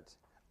spirit.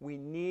 We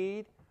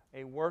need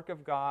a work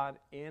of God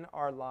in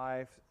our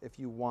life if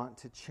you want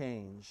to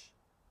change.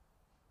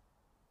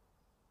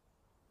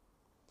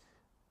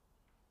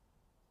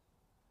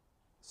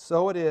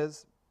 So it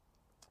is,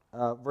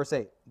 verse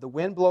 8, the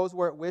wind blows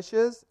where it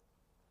wishes,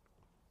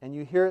 and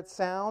you hear its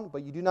sound,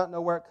 but you do not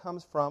know where it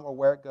comes from or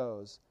where it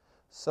goes.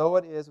 So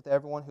it is with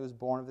everyone who is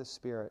born of the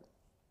Spirit.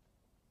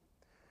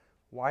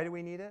 Why do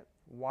we need it?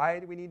 Why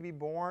do we need to be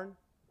born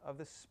of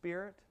the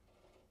Spirit?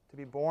 To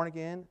be born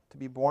again, to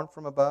be born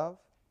from above?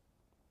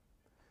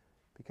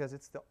 Because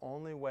it's the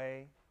only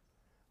way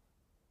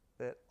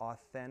that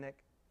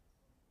authentic,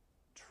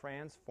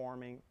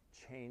 transforming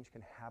change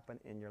can happen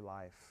in your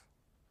life.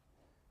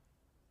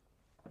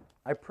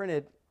 I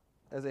printed,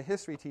 as a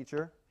history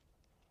teacher,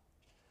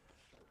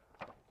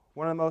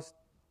 one of the most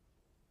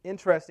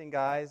interesting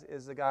guys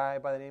is a guy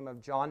by the name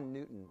of John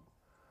Newton,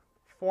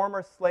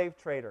 former slave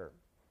trader.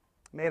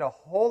 Made a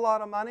whole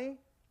lot of money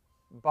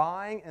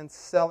buying and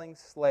selling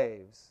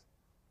slaves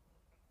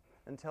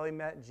until he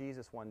met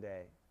Jesus one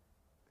day.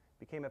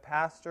 Became a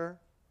pastor,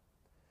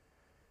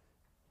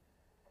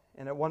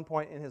 and at one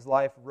point in his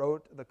life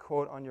wrote the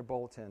quote on your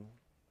bulletin.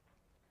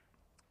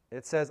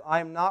 It says, I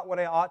am not what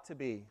I ought to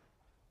be.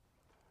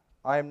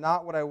 I am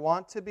not what I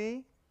want to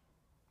be.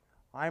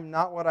 I am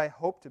not what I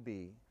hope to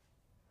be.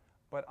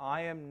 But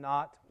I am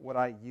not what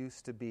I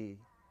used to be.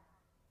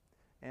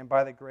 And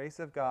by the grace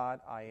of God,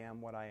 I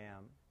am what I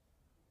am.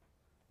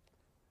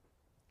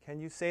 Can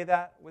you say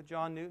that with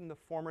John Newton, the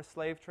former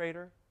slave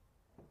trader?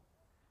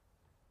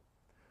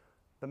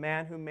 The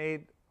man who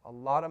made a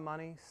lot of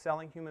money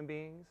selling human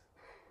beings,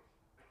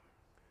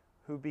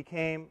 who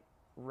became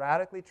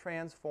radically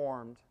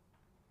transformed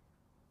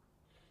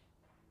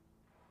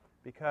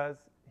because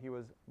he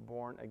was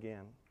born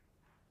again.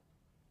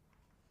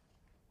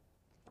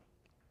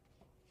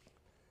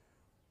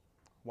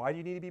 Why do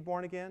you need to be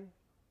born again?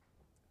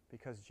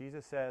 Because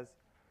Jesus says,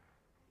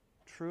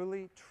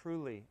 truly,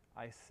 truly,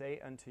 I say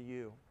unto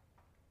you.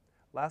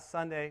 Last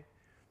Sunday,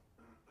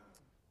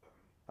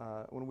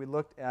 when we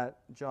looked at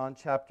John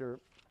chapter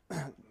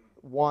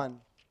 1,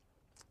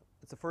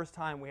 it's the first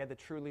time we had the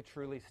truly,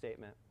 truly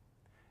statement.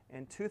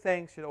 And two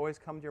things should always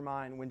come to your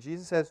mind. When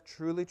Jesus says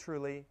truly,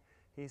 truly,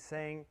 he's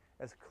saying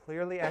as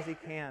clearly as he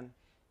can,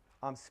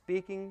 I'm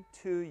speaking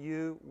to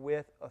you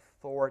with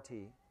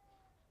authority.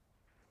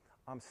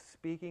 I'm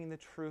speaking the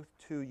truth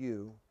to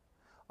you.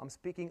 I'm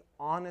speaking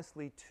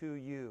honestly to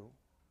you.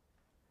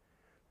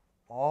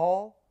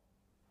 All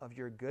of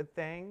your good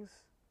things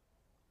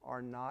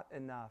are not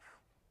enough.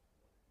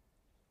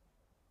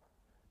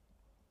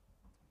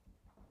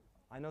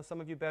 I know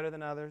some of you better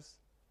than others,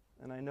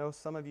 and I know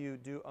some of you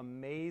do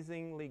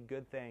amazingly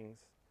good things.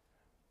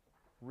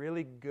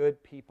 Really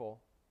good people.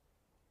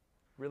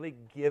 Really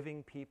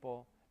giving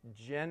people.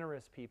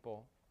 Generous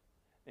people.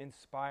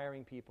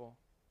 Inspiring people.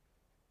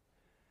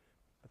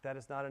 But that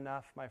is not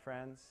enough, my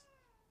friends.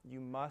 You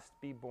must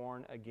be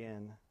born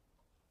again.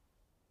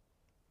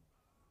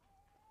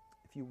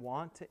 If you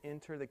want to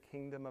enter the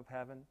kingdom of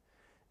heaven,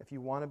 if you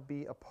want to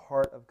be a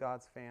part of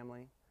God's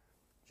family,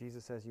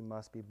 Jesus says you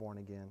must be born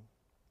again.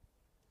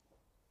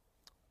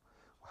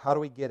 How do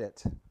we get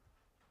it?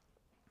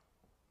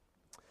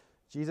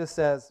 Jesus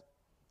says,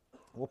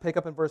 we'll pick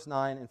up in verse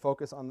 9 and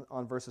focus on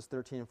verses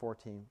 13 and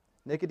 14.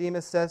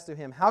 Nicodemus says to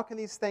him, how can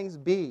these things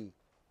be?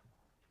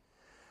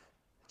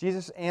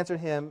 Jesus answered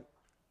him,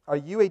 are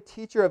you a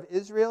teacher of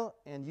Israel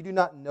and you do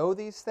not know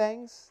these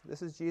things?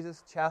 This is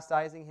Jesus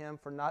chastising him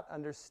for not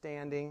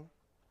understanding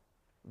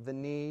the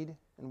need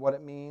and what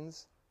it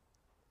means.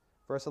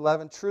 Verse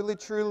 11, truly,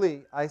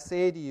 truly, I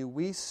say to you,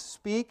 we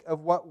speak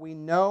of what we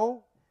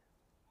know.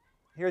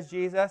 Here's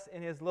Jesus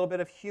in his little bit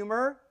of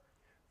humor,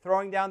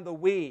 throwing down the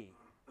we.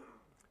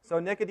 So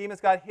Nicodemus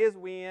got his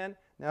we in.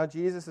 Now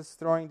Jesus is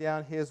throwing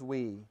down his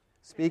we.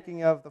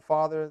 Speaking of the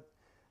Father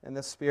and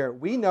the Spirit.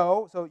 We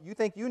know, so you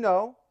think you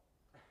know.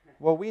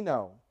 Well, we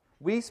know.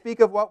 We speak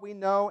of what we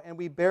know, and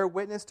we bear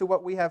witness to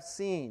what we have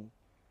seen.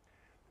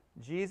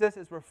 Jesus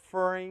is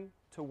referring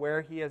to where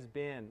he has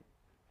been.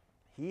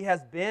 He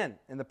has been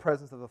in the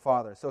presence of the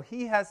Father. So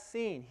he has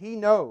seen. He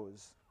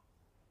knows.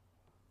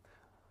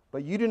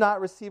 But you do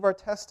not receive our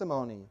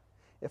testimony.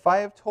 If I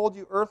have told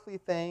you earthly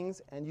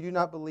things and you do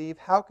not believe,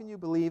 how can you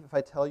believe if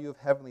I tell you of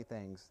heavenly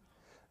things?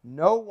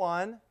 No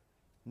one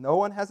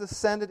has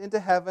ascended into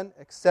heaven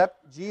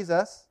except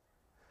Jesus.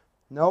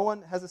 No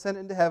one has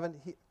ascended into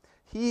heaven.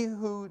 He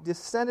who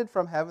descended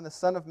from heaven, the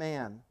Son of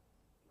Man.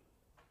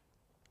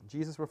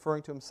 Jesus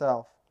referring to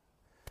himself.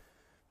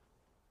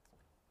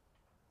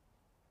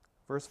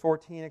 Verse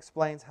 14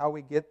 explains how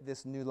we get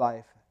this new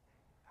life,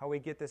 how we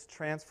get this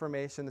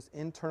transformation, this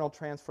internal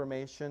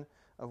transformation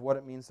of what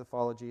it means to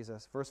follow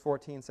Jesus. Verse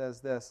 14 says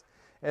this,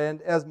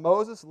 and as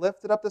Moses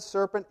lifted up the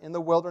serpent in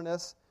the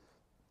wilderness,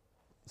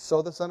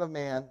 so the Son of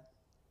Man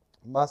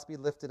must be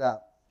lifted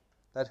up,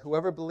 that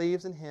whoever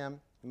believes in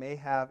him may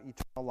have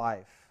eternal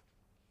life.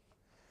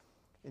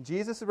 And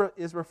Jesus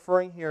is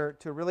referring here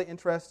to a really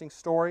interesting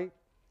story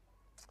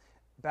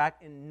back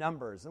in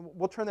Numbers. And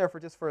we'll turn there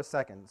for a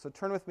second. So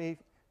turn with me,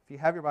 if you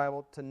have your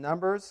Bible, to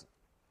Numbers,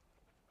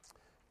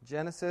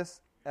 Genesis,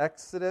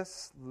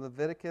 Exodus,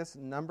 Leviticus,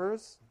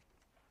 Numbers.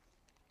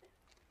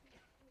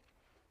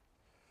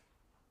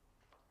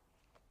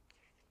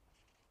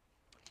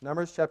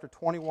 Numbers chapter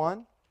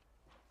 21.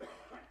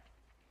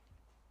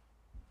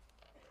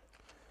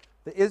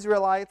 The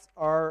Israelites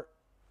are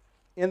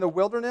in the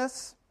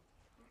wilderness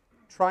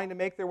trying to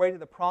make their way to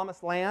the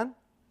promised land.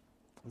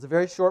 It's a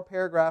very short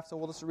paragraph, so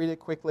we'll just read it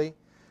quickly.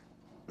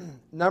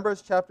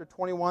 Numbers chapter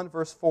 21,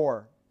 verse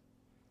 4.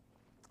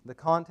 The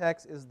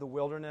context is the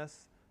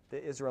wilderness,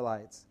 the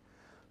Israelites.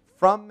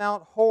 From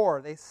Mount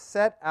Hor they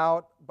set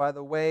out by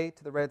the way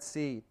to the Red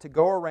Sea to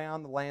go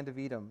around the land of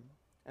Edom.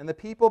 And the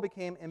people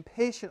became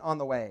impatient on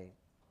the way.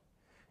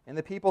 And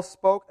the people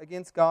spoke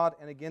against God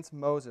and against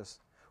Moses.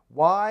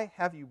 Why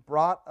have you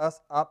brought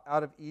us up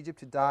out of Egypt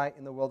to die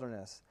in the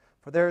wilderness?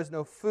 For there is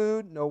no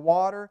food, no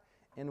water,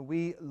 and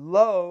we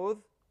loathe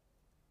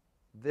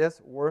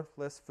this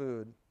worthless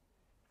food.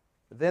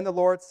 Then the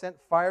Lord sent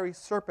fiery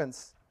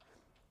serpents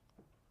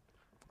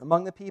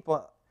among the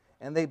people,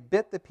 and they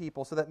bit the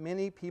people, so that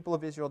many people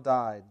of Israel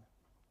died.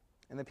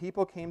 And the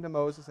people came to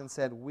Moses and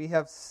said, we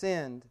have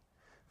sinned,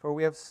 for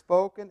we have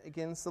spoken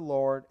against the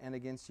Lord and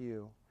against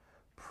you.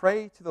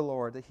 Pray to the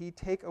Lord that he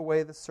take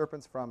away the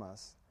serpents from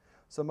us.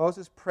 So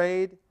Moses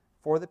prayed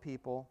for the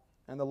people,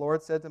 and the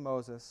Lord said to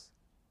Moses,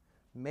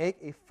 make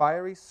a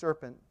fiery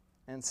serpent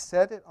and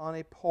set it on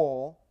a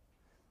pole,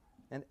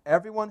 and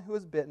everyone who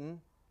is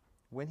bitten,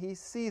 when he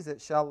sees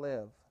it, shall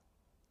live.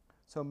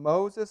 So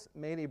Moses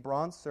made a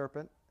bronze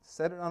serpent,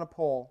 set it on a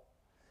pole,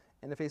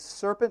 and if a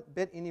serpent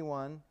bit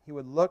anyone, he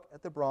would look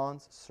at the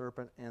bronze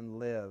serpent and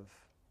live.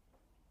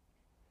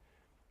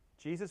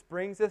 Jesus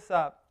brings this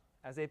up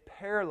as a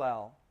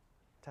parallel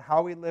to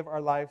how we live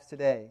our lives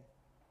today.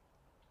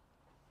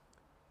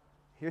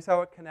 Here's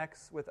how it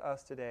connects with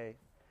us today.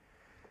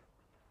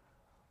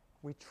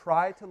 We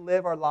try to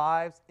live our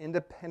lives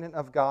independent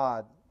of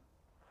God.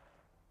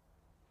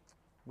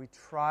 We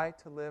try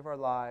to live our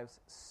lives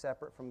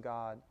separate from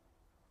God.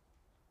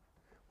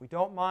 We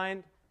don't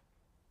mind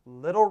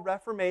little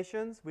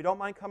reformations. We don't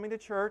mind coming to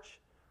church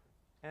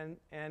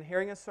and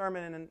hearing a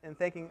sermon and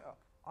thinking, oh,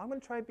 I'm going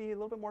to try to be a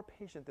little bit more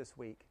patient this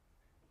week.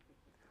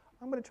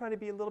 I'm going to try to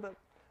be a little bit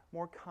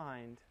more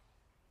kind.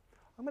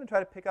 I'm going to try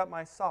to pick up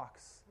my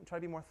socks and try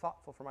to be more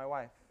thoughtful for my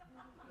wife.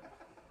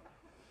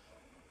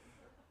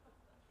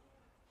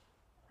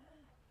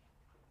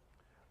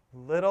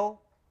 Little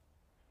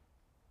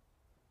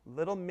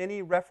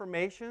mini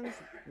reformations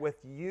with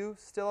you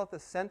still at the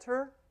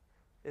center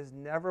is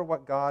never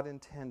what God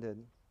intended.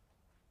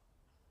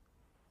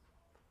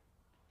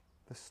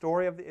 The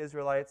story of the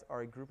Israelites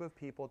are a group of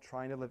people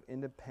trying to live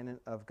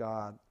independent of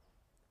God.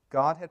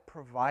 God had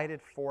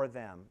provided for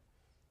them.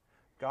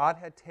 God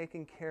had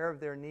taken care of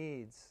their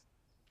needs.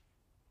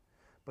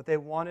 But they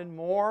wanted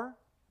more.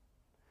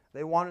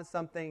 They wanted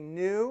something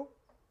new.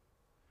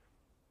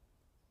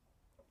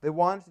 They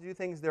wanted to do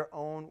things their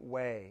own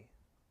way.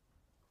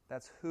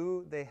 That's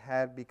who they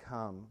had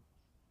become.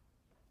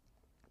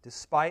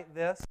 Despite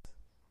this,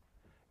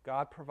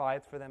 God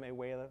provides for them a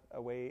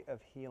way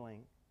of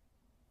healing.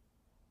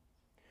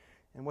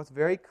 And what's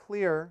very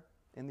clear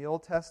in the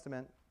Old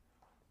Testament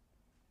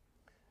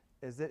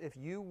is that if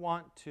you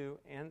want to,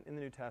 and in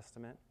the New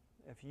Testament,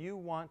 if you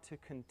want to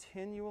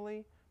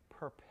continually,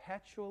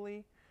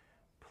 perpetually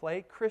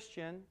play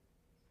Christian,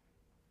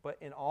 but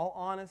in all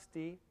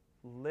honesty,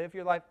 live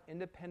your life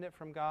independent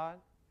from God,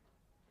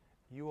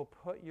 you will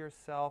put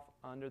yourself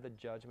under the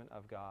judgment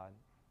of God.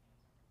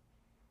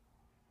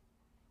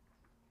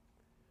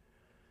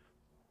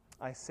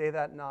 I say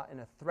that not in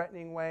a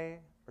threatening way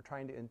or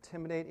trying to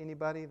intimidate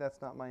anybody.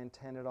 That's not my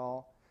intent at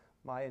all.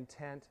 My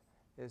intent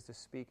is to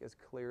speak as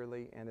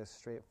clearly and as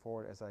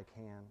straightforward as I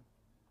can.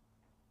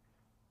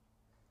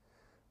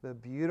 The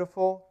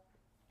beautiful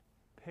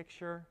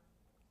picture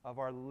of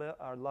our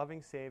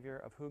loving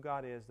Savior, of who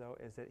God is, though,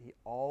 is that He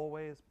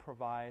always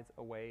provides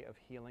a way of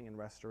healing and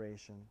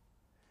restoration.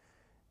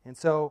 And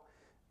so,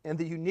 in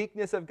the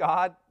uniqueness of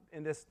God,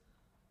 in this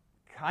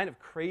kind of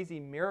crazy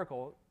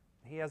miracle,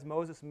 He has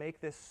Moses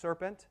make this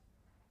serpent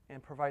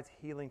and provides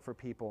healing for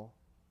people.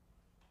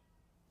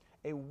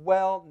 A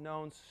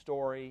well-known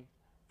story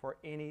for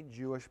any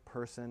Jewish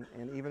person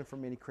and even for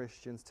many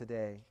Christians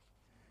today.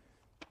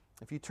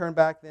 If you turn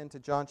back then to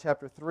John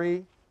chapter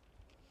 3,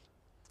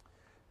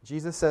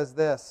 Jesus says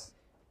this,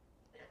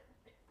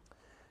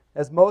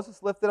 "As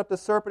Moses lifted up the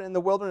serpent in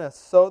the wilderness,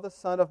 so the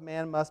Son of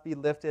Man must be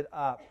lifted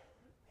up."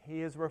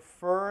 He is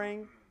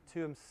referring to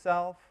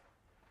Himself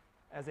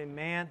as a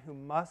man who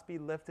must be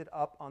lifted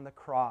up on the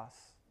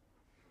cross.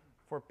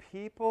 For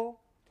people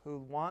who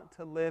want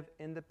to live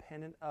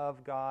independent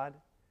of God,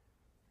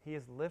 He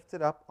is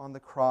lifted up on the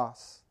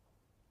cross.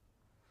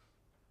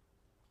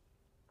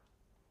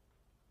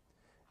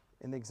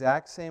 In the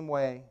exact same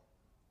way,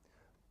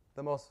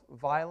 the most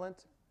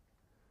violent,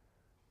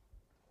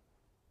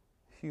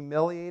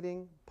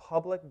 humiliating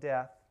public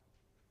death,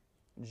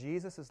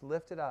 Jesus is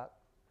lifted up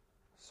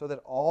so that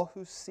all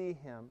who see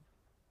Him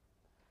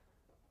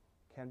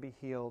can be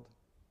healed.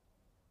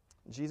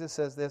 Jesus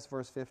says this,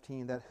 verse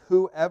 15, that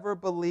whoever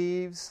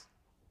believes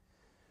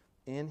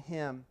in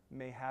Him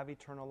may have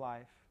eternal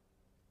life.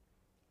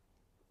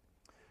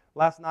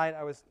 Last night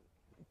I was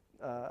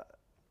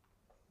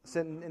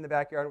sitting in the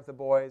backyard with the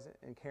boys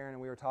and Karen,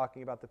 and we were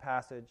talking about the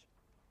passage.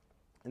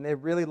 And they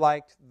really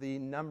liked the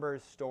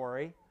Numbers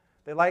story.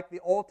 They liked the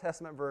Old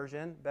Testament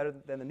version better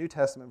than the New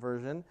Testament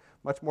version.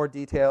 Much more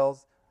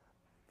details,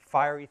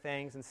 fiery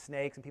things and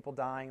snakes and people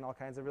dying and all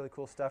kinds of really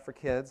cool stuff for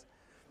kids.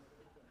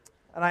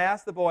 And I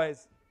asked the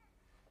boys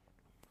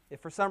if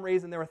for some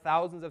reason there were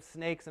thousands of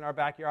snakes in our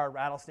backyard,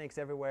 rattlesnakes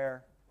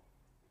everywhere,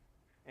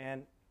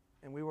 and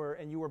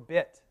you were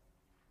bit.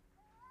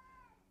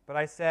 But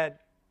I said,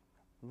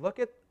 look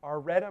at our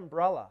red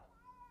umbrella,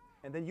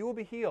 and then you will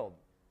be healed.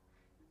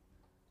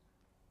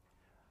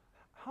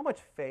 How much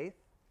faith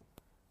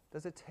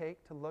does it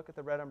take to look at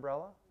the red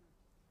umbrella?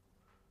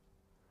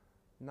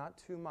 Not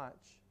too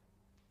much.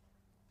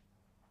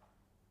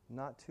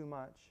 Not too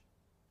much.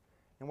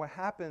 And what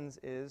happens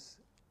is,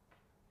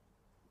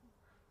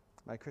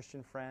 my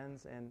Christian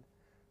friends and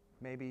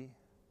maybe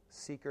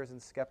seekers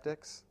and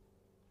skeptics,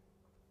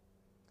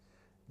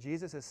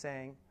 Jesus is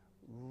saying,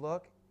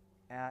 look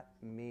at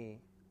me.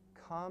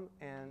 Come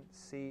and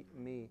see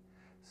me.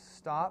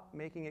 Stop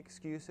making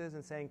excuses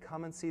and saying,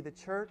 come and see the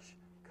church.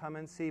 Come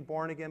and see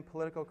born-again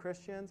political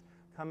Christians.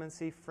 Come and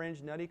see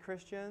fringe nutty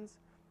Christians.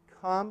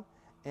 Come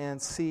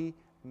and see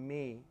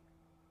me.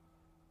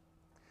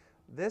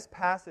 This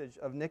passage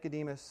of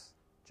Nicodemus,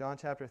 John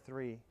chapter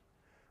 3,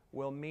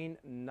 will mean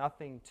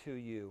nothing to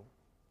you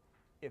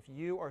if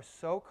you are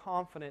so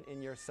confident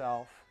in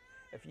yourself,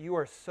 if you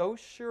are so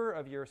sure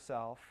of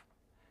yourself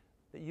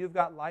that you've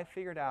got life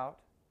figured out,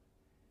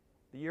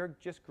 that you're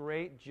just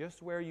great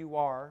just where you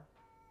are.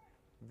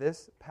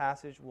 This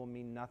passage will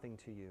mean nothing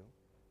to you.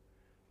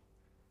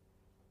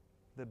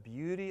 The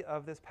beauty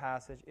of this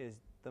passage is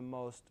the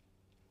most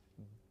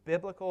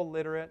biblical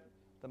literate,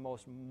 the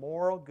most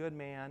moral good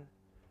man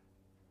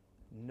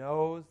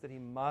knows that he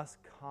must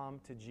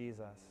come to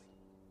Jesus,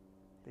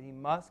 that he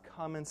must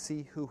come and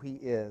see who He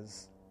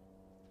is.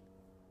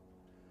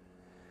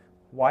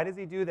 Why does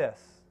He do this?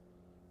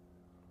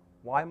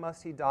 Why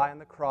must He die on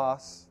the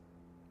cross?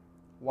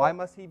 Why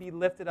must He be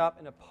lifted up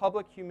in a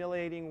public,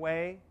 humiliating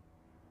way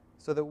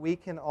so that we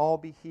can all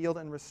be healed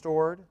and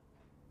restored?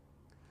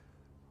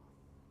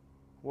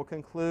 We'll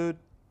conclude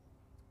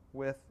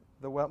with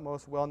the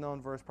most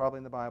well-known verse probably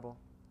in the Bible.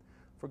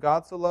 For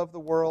God so loved the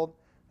world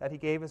that He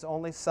gave His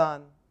only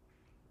Son,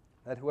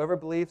 that whoever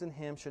believes in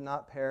Him should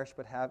not perish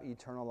but have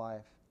eternal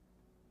life.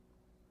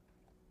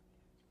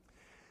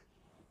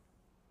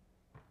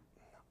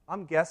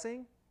 I'm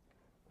guessing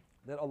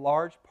that a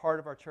large part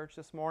of our church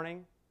this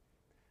morning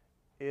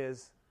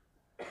is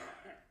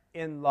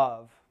in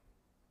love.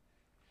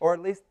 Or at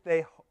least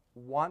they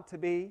want to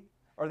be,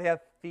 or they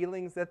have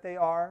feelings that they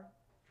are.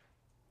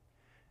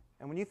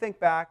 And when you think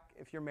back,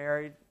 if you're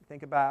married,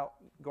 think about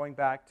going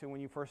back to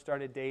when you first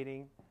started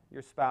dating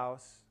your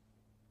spouse.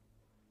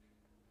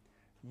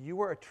 You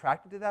were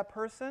attracted to that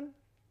person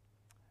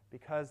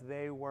because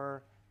they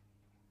were,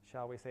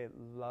 shall we say,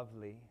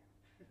 lovely.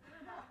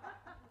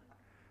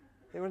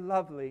 They were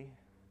lovely.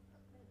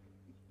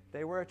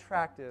 They were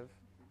attractive.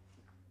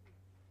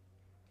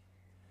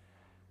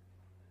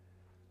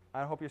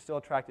 I hope you're still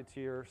attracted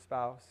to your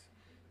spouse.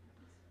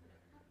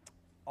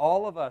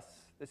 All of us,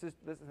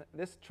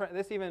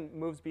 this even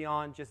moves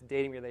beyond just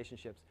dating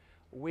relationships.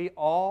 We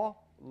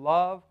all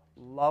love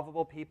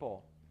lovable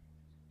people.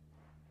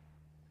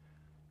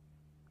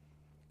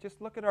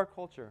 Just look at our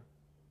culture.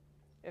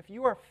 If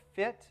you are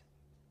fit,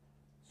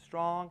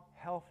 strong,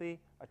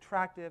 healthy,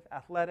 attractive,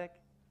 athletic,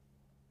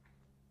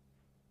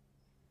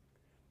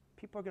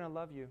 people are going to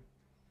love you.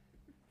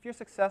 If you're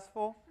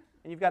successful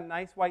and you've got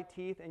nice white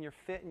teeth and you're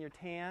fit and you're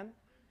tan,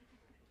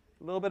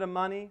 a little bit of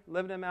money,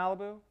 living in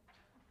Malibu,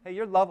 hey,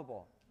 you're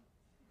lovable.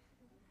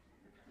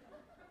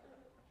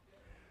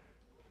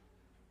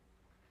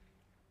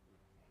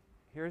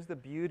 Here's the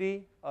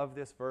beauty of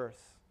this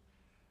verse.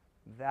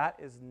 That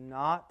is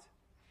not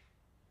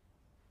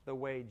the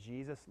way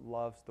Jesus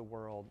loves the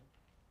world.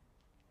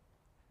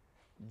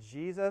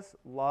 Jesus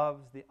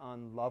loves the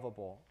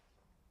unlovable.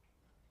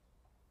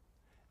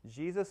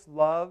 Jesus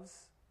loves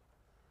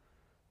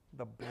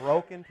the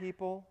broken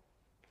people.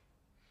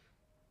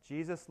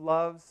 Jesus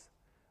loves,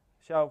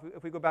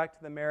 if we go back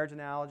to the marriage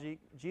analogy,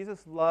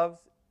 Jesus loves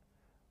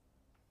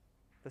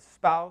the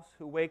spouse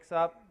who wakes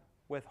up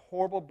with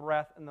horrible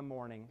breath in the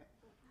morning.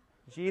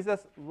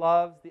 Jesus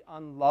loves the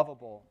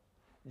unlovable.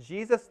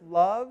 Jesus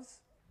loves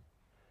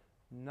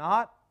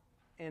not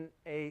in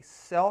a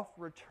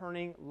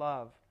self-returning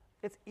love.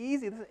 It's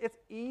easy. It's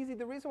easy.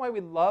 The reason why we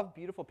love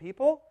beautiful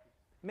people,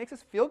 it makes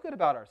us feel good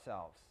about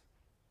ourselves.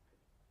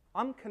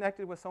 I'm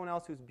connected with someone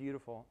else who's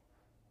beautiful.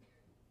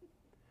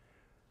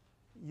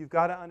 You've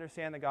got to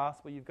understand the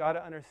gospel. You've got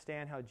to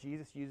understand how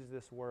Jesus uses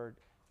this word.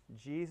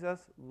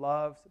 Jesus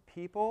loves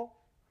people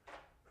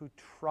who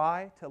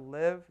try to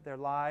live their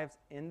lives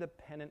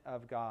independent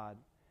of God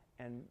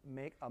and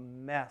make a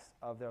mess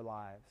of their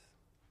lives.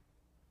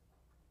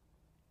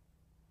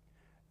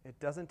 It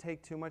doesn't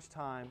take too much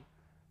time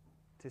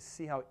to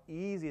see how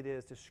easy it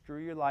is to screw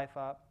your life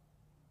up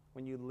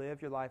when you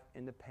live your life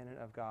independent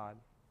of God.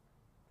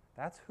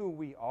 That's who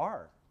we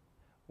are.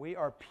 We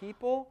are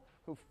people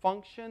who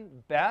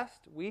function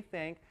best, we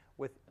think,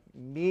 with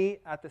me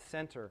at the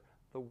center.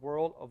 The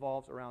world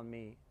evolves around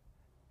me.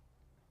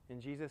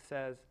 And Jesus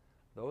says,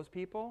 those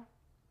people,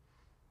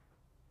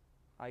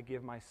 I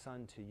give my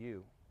son to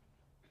you.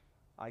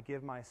 I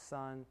give my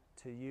son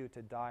to you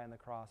to die on the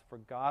cross. For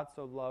God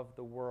so loved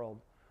the world.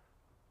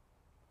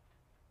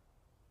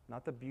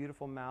 Not the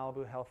beautiful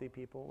Malibu healthy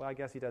people. Well, I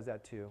guess he does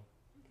that too.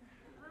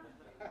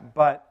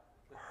 But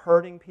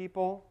hurting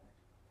people,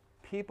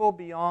 people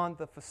beyond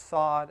the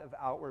facade of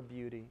outward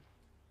beauty.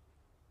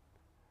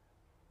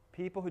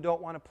 People who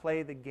don't want to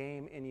play the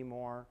game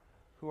anymore,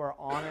 who are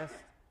honest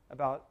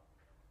about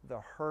the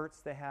hurts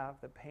they have,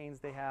 the pains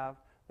they have,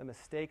 the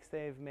mistakes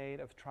they've made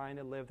of trying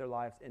to live their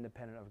lives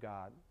independent of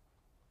God.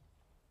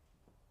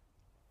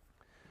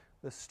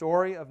 The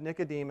story of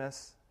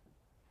Nicodemus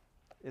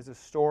is a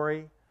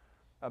story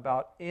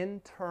about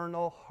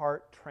internal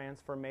heart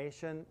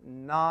transformation,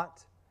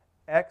 not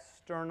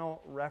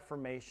external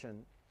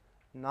reformation,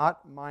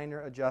 not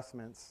minor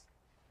adjustments.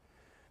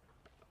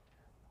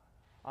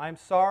 I'm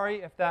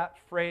sorry if that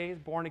phrase,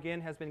 born again,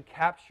 has been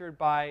captured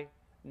by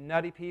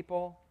nutty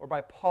people or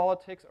by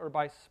politics or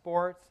by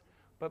sports,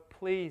 but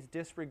please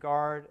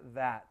disregard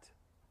that.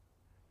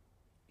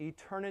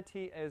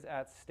 Eternity is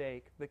at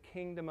stake. The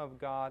kingdom of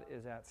God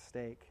is at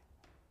stake.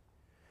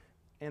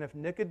 And if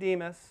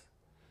Nicodemus,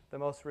 the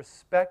most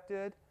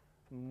respected,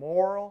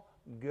 moral,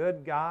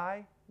 good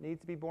guy, needs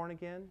to be born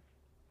again,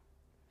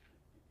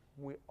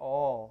 we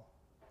all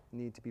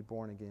need to be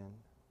born again.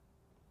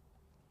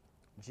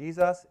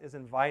 Jesus is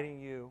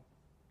inviting you.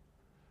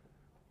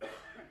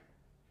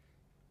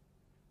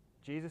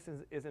 Jesus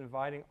is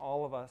inviting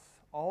all of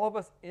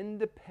us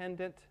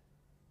independent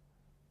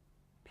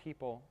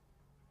people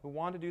who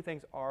want to do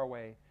things our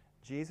way.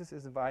 Jesus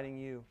is inviting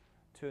you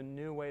to a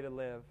new way to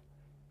live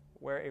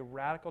where a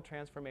radical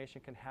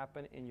transformation can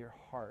happen in your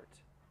heart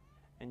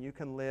and you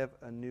can live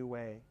a new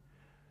way.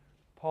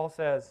 Paul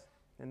says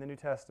in the New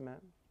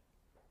Testament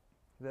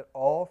that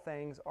all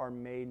things are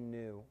made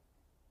new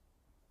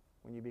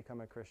when you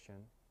become a Christian.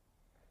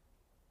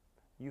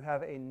 You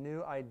have a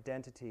new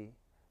identity.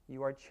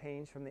 You are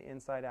changed from the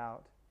inside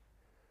out.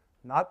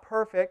 Not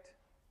perfect,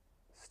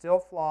 still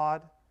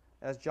flawed,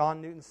 as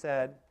John Newton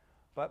said,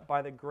 but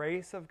by the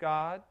grace of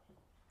God,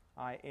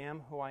 I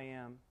am who I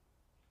am.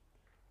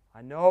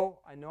 I know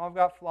I've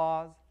got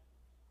flaws.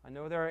 I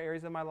know there are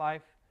areas of my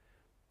life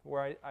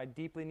where I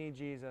deeply need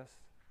Jesus.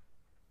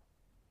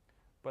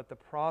 But the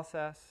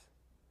process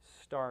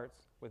starts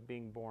with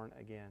being born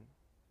again.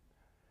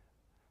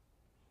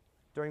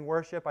 During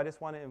worship, I just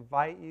want to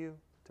invite you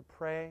to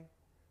pray,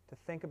 to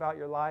think about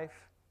your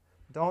life.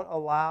 Don't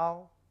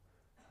allow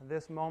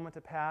this moment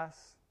to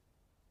pass.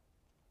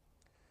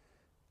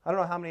 I don't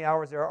know how many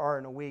hours there are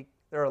in a week.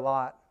 There are a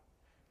lot.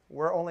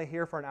 We're only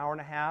here for an hour and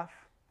a half.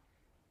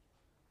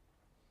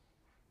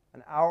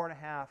 An hour and a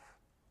half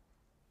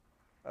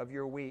of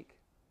your week.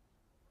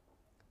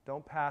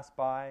 Don't pass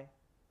by.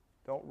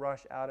 Don't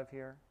rush out of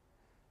here.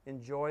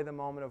 Enjoy the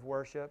moment of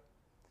worship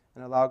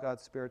and allow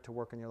God's Spirit to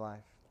work in your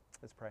life.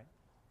 Let's pray.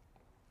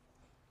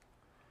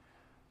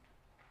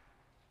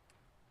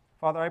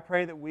 Father, I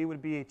pray that we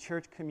would be a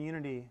church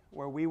community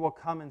where we will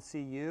come and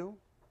see you,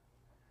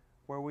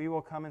 where we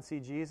will come and see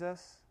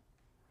Jesus,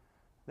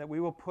 that we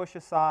will push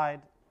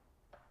aside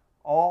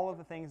all of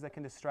the things that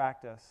can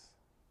distract us.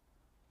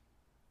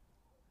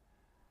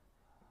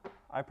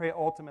 I pray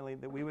ultimately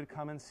that we would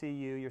come and see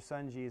you, your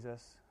Son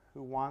Jesus,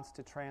 who wants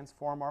to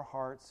transform our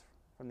hearts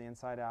from the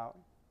inside out.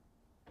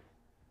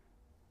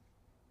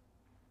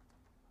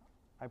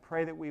 I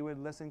pray that we would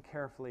listen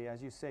carefully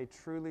as you say,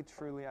 truly,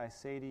 truly, I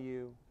say to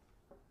you,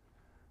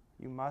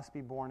 you must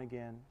be born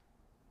again.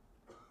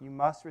 You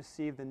must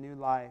receive the new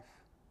life.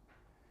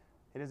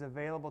 It is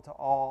available to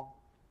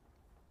all.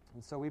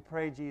 And so we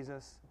pray,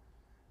 Jesus,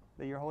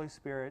 that your Holy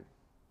Spirit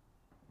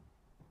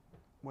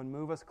would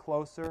move us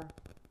closer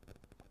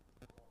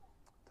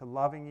to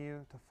loving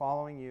you, to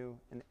following you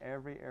in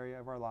every area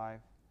of our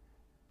life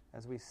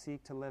as we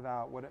seek to live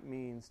out what it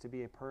means to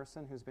be a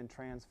person who's been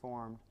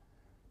transformed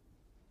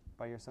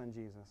by your Son,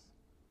 Jesus.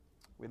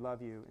 We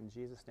love you. In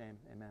Jesus' name,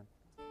 amen.